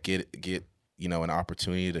actors like get an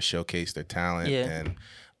opportunity to showcase their talent, Yeah. and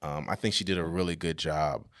I think she did a really good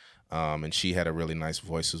job. And she had a really nice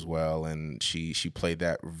voice as well, and she played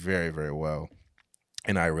that very, very well,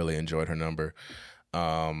 and I really enjoyed her number.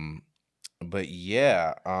 But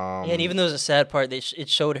yeah, Yeah, and even though it was a sad part, it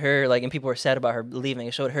showed her like, and people were sad about her leaving.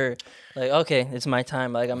 It showed her like, okay, it's my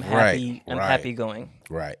time. Like I'm happy. I'm happy going.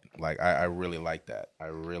 right, like I really like that. I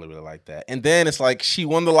really, really like that. And then it's like she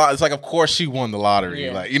won the lot. It's like, of course she won the lottery.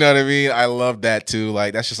 Yeah. Like, you know what I mean? I love that too.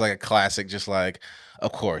 Like that's just like a classic. Just like,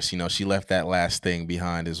 of course, she left that last thing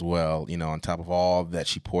behind as well. On top of all that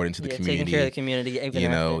she poured into the community, taking care of the community.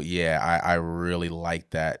 Even after. Yeah, I really like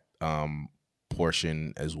that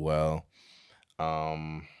portion as well.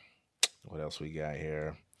 What else we got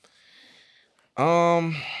here?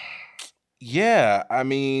 Yeah, I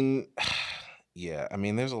mean,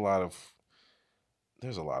 there's a lot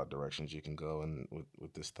of directions you can go in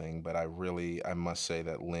with this thing, but I must say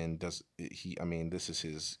that Lin does this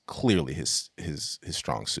is clearly his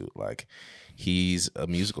strong suit. Like he's a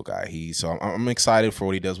musical guy. So I'm excited for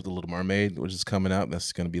what he does with The Little Mermaid, which is coming up.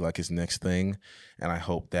 That's going to be like his next thing, and I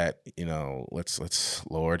hope that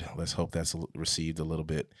let's hope that's received a little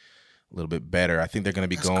bit better. I think they're going to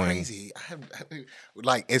be That's going crazy.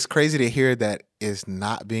 Like it's crazy to hear that it's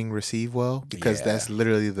not being received well, because Yeah. that's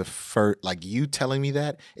literally the first. Like you telling me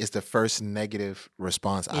that is the first negative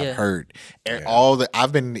response Yeah. I've heard. And Yeah.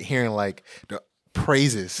 I've been hearing like the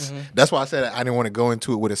praises. Mhm. That's why I said I didn't want to go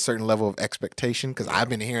into it with a certain level of expectation, because I've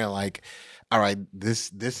been hearing like, all right,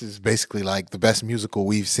 this is basically like the best musical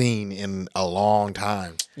we've seen in a long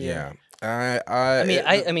time. Yeah. I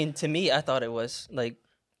mean, to me, I thought it was like,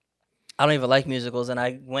 I don't even like musicals, and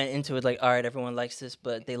I went into it like, all right, everyone likes this,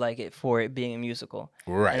 but they like it for it being a musical.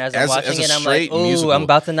 Right. And as I'm watching a it, I'm like, straight oh, musical- I'm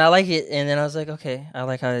about to not like it. And then I was like, okay, I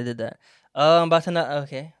like how they did that. I'm about to not.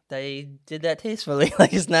 Okay, they did that tastefully.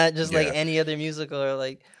 Like it's not just like Yeah. any other musical or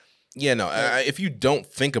like. Yeah, no. If you don't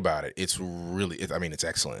think about it, it's really. It's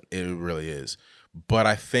excellent. It really is. But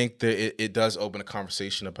I think that it does open a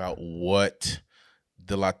conversation about what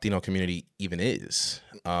the Latino community even is.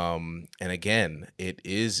 And again, it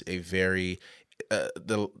is a very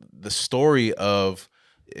the story of,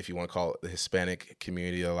 if you want to call it the Hispanic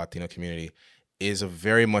community, the Latino community, is a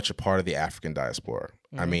very much a part of the African diaspora.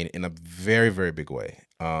 I Mhm. mean, in a very, very big way.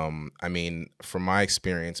 I mean, from my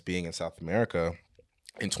experience being in South America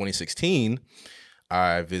in 2016,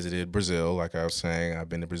 I visited Brazil. Like I was saying, I've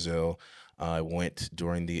been to Brazil. I went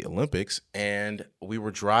during the Olympics, and we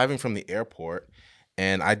were driving from the airport,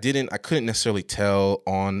 and I couldn't necessarily tell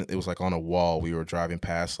it was like on a wall. We were driving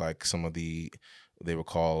past like some of they would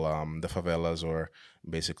call the favelas, or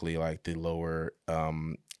basically like the lower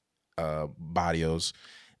barrios.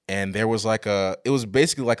 And there was it was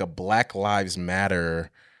basically like a Black Lives Matter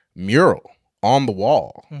mural on the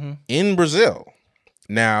wall Mm-hmm. in Brazil.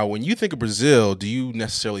 Now, when you think of Brazil, do you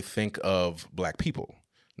necessarily think of Black people?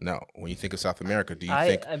 No. When you think of South America, do you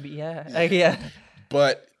think? Yeah.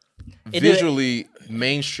 But It- visually,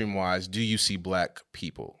 mainstream wise, do you see Black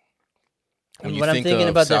people? When I'm thinking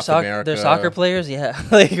about their America, soccer players, yeah.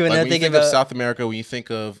 Like when like I'm when you thinking think about of South America, when you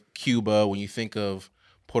think of Cuba, when you think of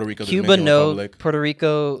Puerto Rico, the Cuba, Dominican no. Republic, Puerto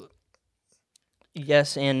Rico,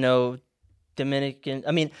 yes and no. Dominican,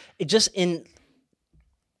 I mean, it just in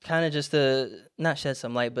kind of just to not shed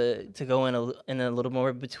some light, but to go in a little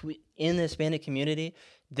more in the Hispanic community,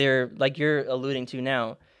 there, like you're alluding to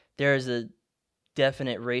now, there is a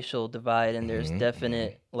definite racial divide, and there's Mhm,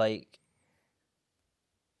 definite like,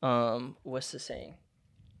 what's the saying?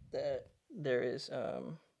 That there is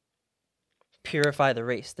purify the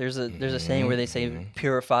race. There's a saying where they say mhm.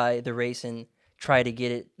 purify the race and try to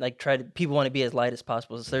get it like people want to be as light as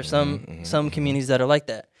possible. So there's some communities that are like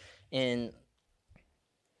that, and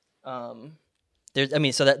so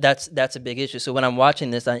that's a big issue. So when I'm watching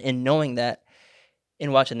this and knowing that,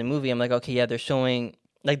 in watching the movie, I'm like, okay, yeah, they're showing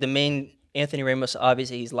like the main Anthony Ramos.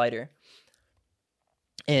 Obviously, he's lighter,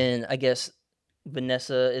 and I guess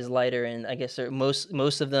Vanessa is lighter, and I guess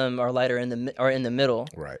most of them are lighter in the middle.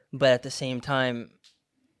 Right. But at the same time,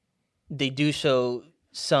 they do show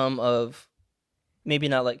some of maybe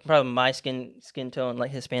not like probably my skin tone,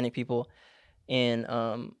 like Hispanic people, and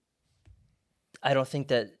I think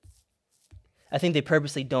they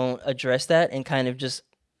purposely don't address that and kind of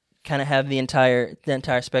have the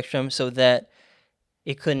entire spectrum so that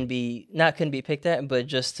it couldn't be picked at, but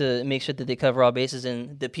just to make sure that they cover all bases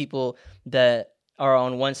and the people that are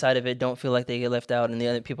on one side of it don't feel like they get left out, and the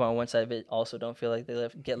other people on one side of it also don't feel like they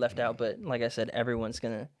get left out. But like I said, everyone's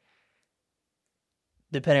gonna,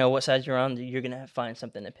 depending on what side you're on, you're gonna find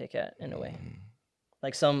something to pick at in a way.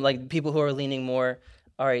 Like some people who are leaning more,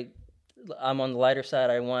 all right, I'm on the lighter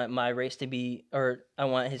side. I want my race to be, or I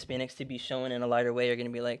want Hispanics to be shown in a lighter way. Are going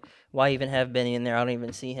to be like, why even have Benny in there? I don't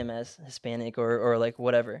even see him as Hispanic or like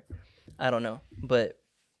whatever. I don't know, but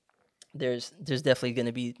there's definitely going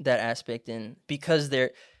to be that aspect, and because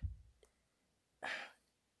they're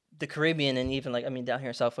the Caribbean, and even like down here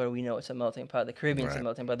in South Florida, we know it's a melting pot. The Caribbean's a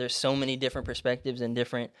melting pot. There's so many different perspectives and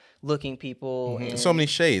different looking people, and so many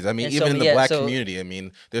shades. Even in the black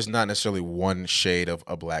community, there's not necessarily one shade of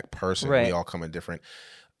a black person. Right. We all come in different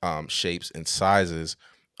shapes and sizes.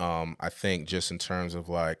 I think just in terms of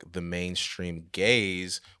like the mainstream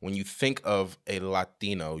gaze, when you think of a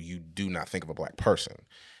Latino, you do not think of a black person,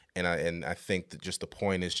 and I think that just the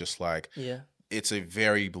point is just like it's a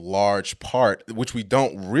very large part, which we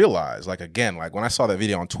don't realize. Like, again, like when I saw that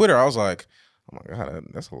video on Twitter, I was like, oh my God,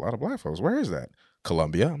 that's a lot of black folks. Where is that?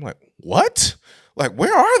 Colombia. I'm like, what? Like,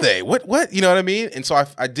 where are they? What? You know what I mean? And so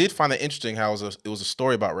I did find that interesting how it was a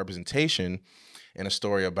story about representation and a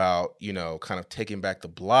story about, kind of taking back the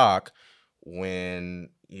block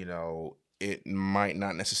when, it might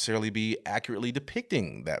not necessarily be accurately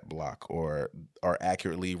depicting that block or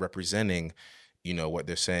accurately representing what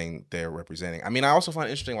they're saying they're representing. I also find it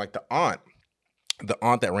interesting, like the aunt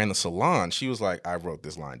that ran the salon, she was like, I wrote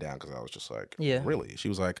this line down because I was just like, really? She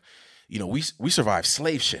was like, we survived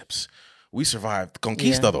slave ships. We survived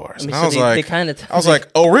conquistadors. And I was like,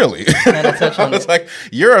 oh, really? I was like,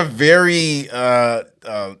 you're a very,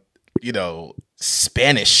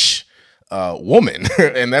 Spanish woman.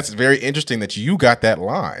 And that's very interesting that you got that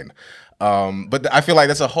line. But I feel like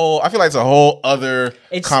that's a whole other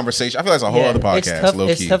conversation. I feel like it's a whole other podcast. Low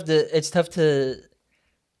key. It's tough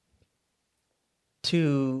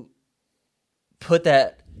to put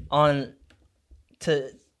that on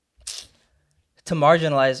to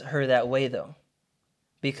marginalize her that way though,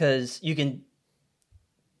 because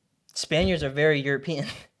Spaniards are very European.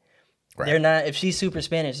 Right. They're not. If she's super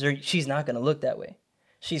Spanish, she's not going to look that way.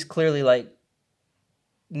 She's clearly like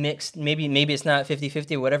mixed. Maybe it's not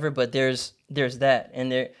 50-50 or whatever, but there's that,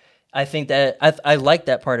 and I think that I like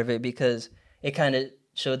that part of it because it kind of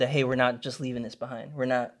showed that, hey, we're not just leaving this behind. We're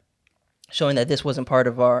not showing that this wasn't part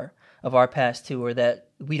of our past too, or that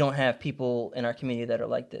we don't have people in our community that are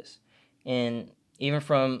like this. And even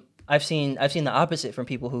from I've seen the opposite from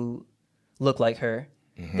people who look like her.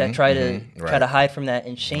 That try to hide from that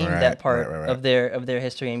and shame that part of their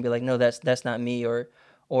history and be like, no, that's not me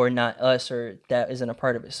or not us, or that isn't a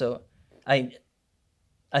part of it. So I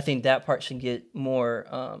think that part should get more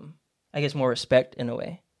more respect in a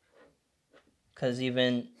way, because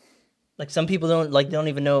even like some people don't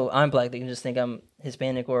even know I'm black. They can just think I'm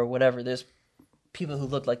Hispanic or whatever. There's people who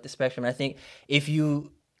look like the spectrum. I think if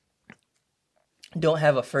you don't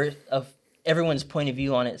have everyone's point of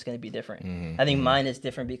view on it is going to be different. I think mine is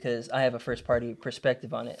different because I have a first party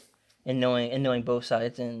perspective on it and knowing both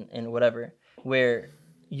sides and whatever, where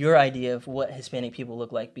your idea of what Hispanic people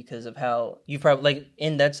look like because of how you probably like,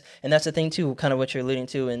 and that's the thing too, kind of what you're alluding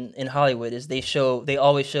to in Hollywood is they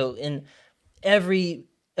always show in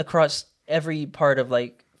across every part of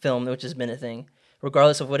like film, which has been a thing,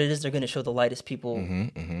 regardless of what it is, they're going to show the lightest people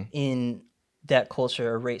in that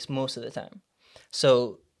culture or race most of the time.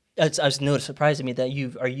 So it's no surprise to me that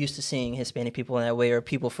you are used to seeing Hispanic people in that way, or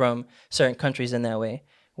people from certain countries in that way.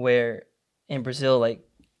 Where in Brazil, like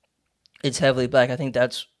it's heavily black. I think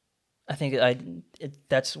that's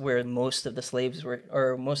where most of the slaves were,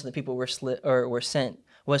 or most of the people were sent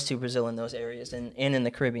was to Brazil in those areas and in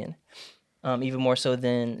the Caribbean, even more so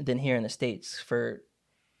than here in the States for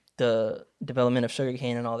the development of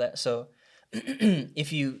sugarcane and all that. So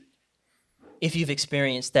if you've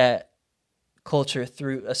experienced that culture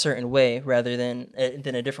through a certain way rather than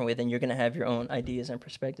a different way, then you're gonna have your own ideas and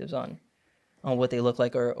perspectives on what they look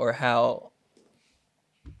like or how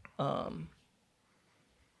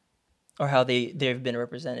they've been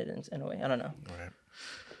represented in a way. I don't know. Right.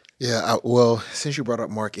 Yeah, well, since you brought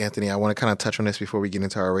up Mark Anthony, I want to kind of touch on this before we get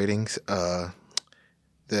into our ratings.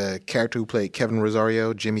 The character who played Kevin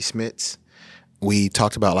Rosario, Jimmy Smits, we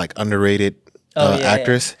talked about like underrated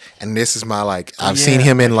actress, and this is my like I've seen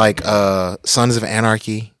him in like Sons of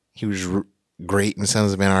Anarchy. He was great in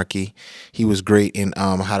Sons of Anarchy. He was great in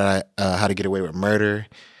How to Get Away with Murder,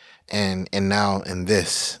 and now in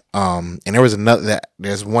this. And there was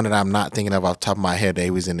there's one that I'm not thinking of off the top of my head that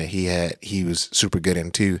he was in that he was super good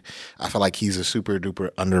in too. I feel like he's a super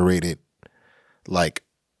duper underrated like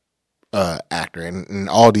actor, and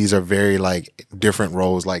all these are very like different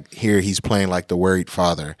roles. Like here he's playing like the worried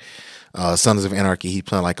father. Sons of Anarchy, he's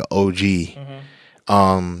playing like an OG.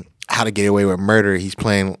 How to Get Away with Murder, he's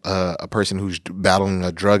playing a person who's battling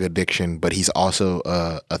a drug addiction, but he's also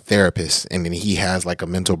a therapist, and then he has like a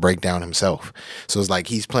mental breakdown himself. So it's like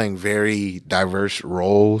he's playing very diverse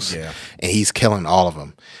roles, and he's killing all of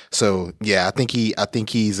them. So yeah, I think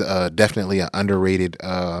he's definitely an underrated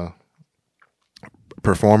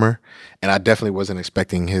performer, and I definitely wasn't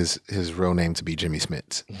expecting his real name to be Jimmy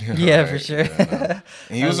Smits. Yeah, for sure. Yeah, no.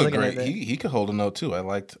 And he was a great. He could hold a note too.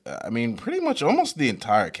 I mean, pretty much almost the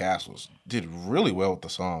entire cast did really well with the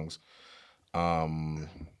songs,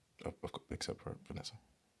 except for Vanessa.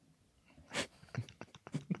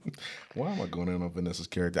 Why am I going in on Vanessa's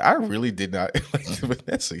character? I really did not like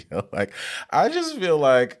Vanessa. Like, I just feel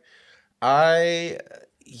like I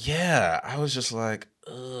was just like,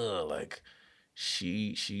 ugh, like.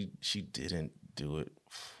 She didn't do it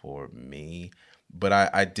for me, but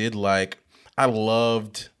I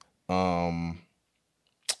loved what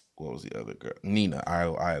was the other girl? Nina.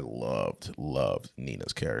 I loved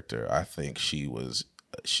Nina's character. I think she was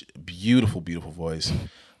beautiful voice.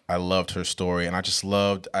 I loved her story, and I just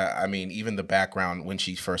loved. I mean, even the background when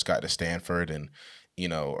she first got to Stanford, and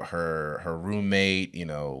her roommate,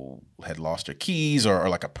 had lost her keys or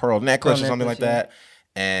like a pearl necklace or something like that.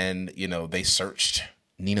 And they searched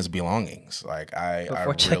Nina's belongings. Like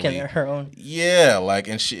before checking her own. Yeah, like,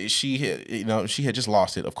 and she had she had just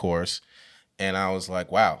lost it, of course. And I was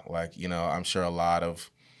like, wow, like I'm sure a lot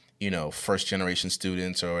of first generation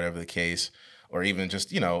students or whatever the case, or even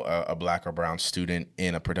just a black or brown student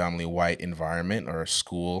in a predominantly white environment or a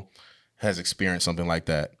school has experienced something like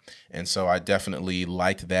that. And so I definitely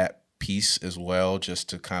liked that piece as well, just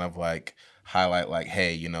to kind of like highlight like,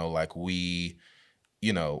 hey, like we.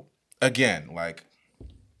 Again, like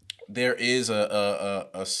there is an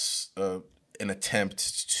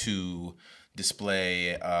attempt to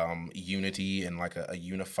display unity and like a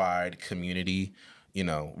unified community,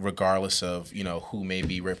 regardless of, who may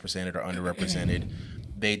be represented or underrepresented.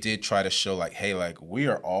 They did try to show like, hey, like we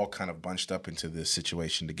are all kind of bunched up into this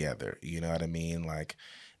situation together. You know what I mean? Like,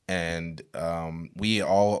 and we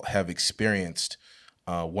all have experienced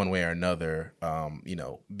one way or another,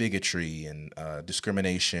 bigotry and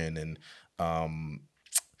discrimination and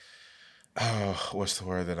what's the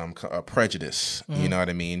word that I'm prejudice. You know what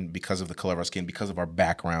I mean? Because of the color of our skin, because of our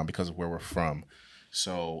background, because of where we're from.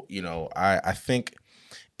 So I think,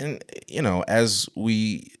 and as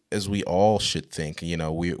we all should think,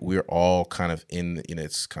 we're all kind of in.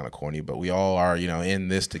 It's kind of corny, but we all are in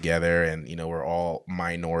this together, and we're all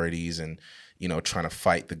minorities and. Trying to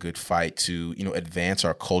fight the good fight to, advance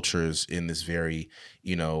our cultures in this very,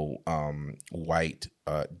 white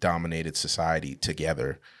dominated society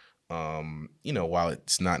together. While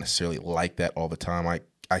it's not necessarily like that all the time,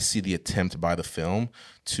 I see the attempt by the film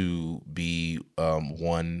to be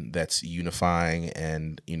one that's unifying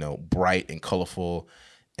and, bright and colorful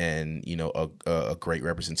and, a great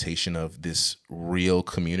representation of this real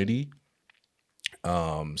community.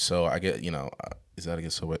 So I get, is that a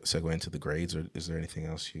good segue into the grades, or is there anything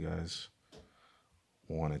else you guys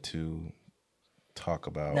wanted to talk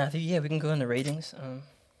about? No, we can go into ratings.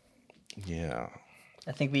 Yeah,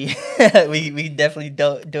 I think we we definitely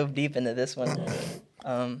dove deep into this one,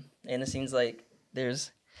 and it seems like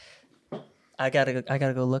I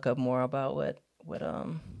gotta go look up more about what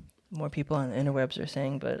more people on the interwebs are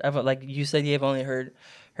saying. But I've, like you said, you've only heard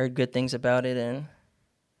good things about it, and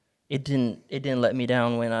it didn't let me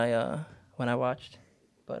down when I watched.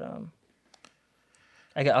 But I'll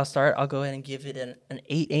go ahead and give it an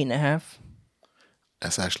 8.5.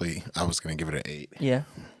 That's actually, I was gonna give it an 8. Yeah,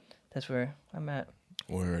 that's where I'm at.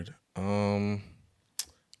 Word. I'm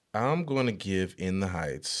going to give In the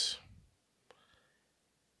Heights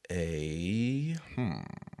a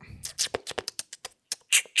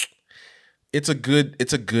it's a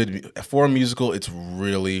good for a musical. It's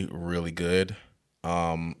really, really good.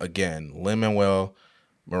 Again, Lin-Manuel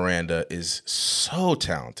Miranda is so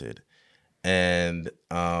talented, and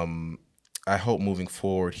I hope moving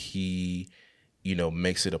forward he,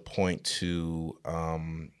 makes it a point to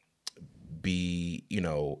be,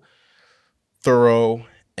 thorough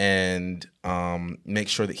and make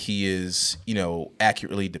sure that he is,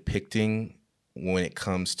 accurately depicting when it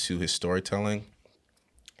comes to his storytelling.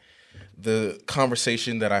 The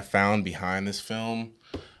conversation that I found behind this film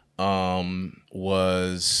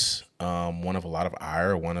was one of a lot of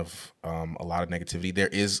ire, one of a lot of negativity. There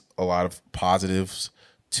is a lot of positives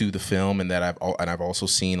to the film, and that I've also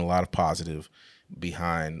seen a lot of positive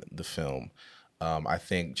behind the film. I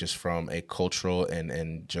think just from a cultural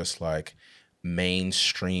and just like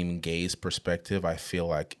mainstream gaze perspective, I feel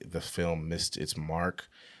like the film missed its mark.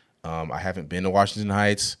 I haven't been to Washington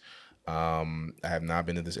Heights. I have not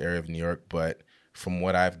been to this area of New York, but from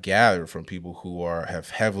what I've gathered from people who have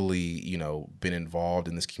heavily, been involved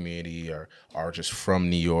in this community or are just from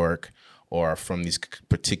New York or are from these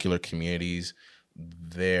particular communities,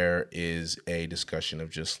 there is a discussion of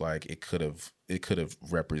just like it could have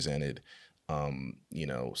represented,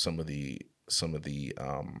 some of the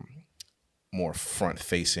more front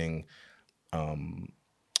facing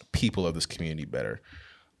people of this community better,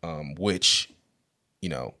 which,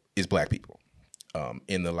 is Black people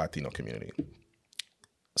in the Latino community.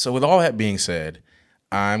 So with all that being said,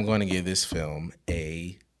 I'm going to give this film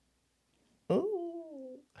I'm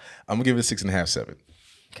going to give it a 6.5, 7.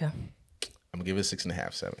 Okay. I'm going to give it a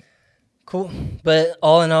 6.5, 7. Cool. But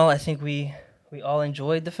all in all, I think we all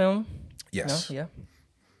enjoyed the film. Yes. No? Yeah.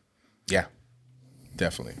 Yeah.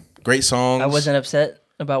 Definitely. Great songs. I wasn't upset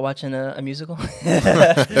about watching a musical.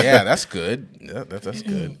 Yeah, that's good. That's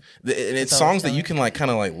good. And it's songs that you can like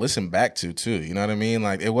kind of like listen back to too. You know what I mean?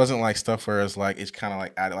 Like it wasn't like stuff where it's like it's kind of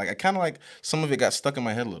like I kind of like some of it got stuck in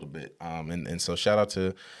my head a little bit. And so shout out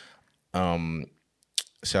to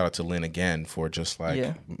Lynn again for just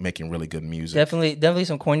like making really good music. Definitely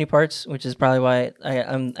some corny parts, which is probably why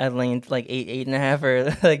I leaned like 8.5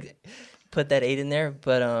 or like put that 8 in there.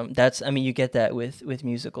 But that's you get that with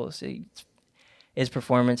musicals. So his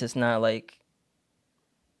performance is not like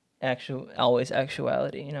always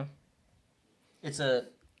actuality, It's a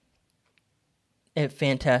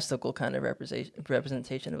fantastical kind of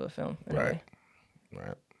representation of a film. Right.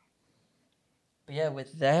 But yeah,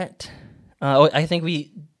 with that, I think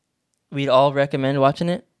we'd all recommend watching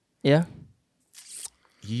it. Yeah.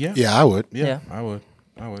 Yeah. Yeah, I would. Yeah. I would.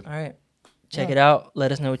 All right. Check it out.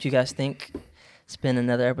 Let us know what you guys think. It's been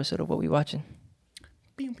another episode of What We Watching.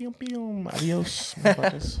 Adios,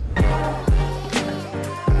 motherfuckers.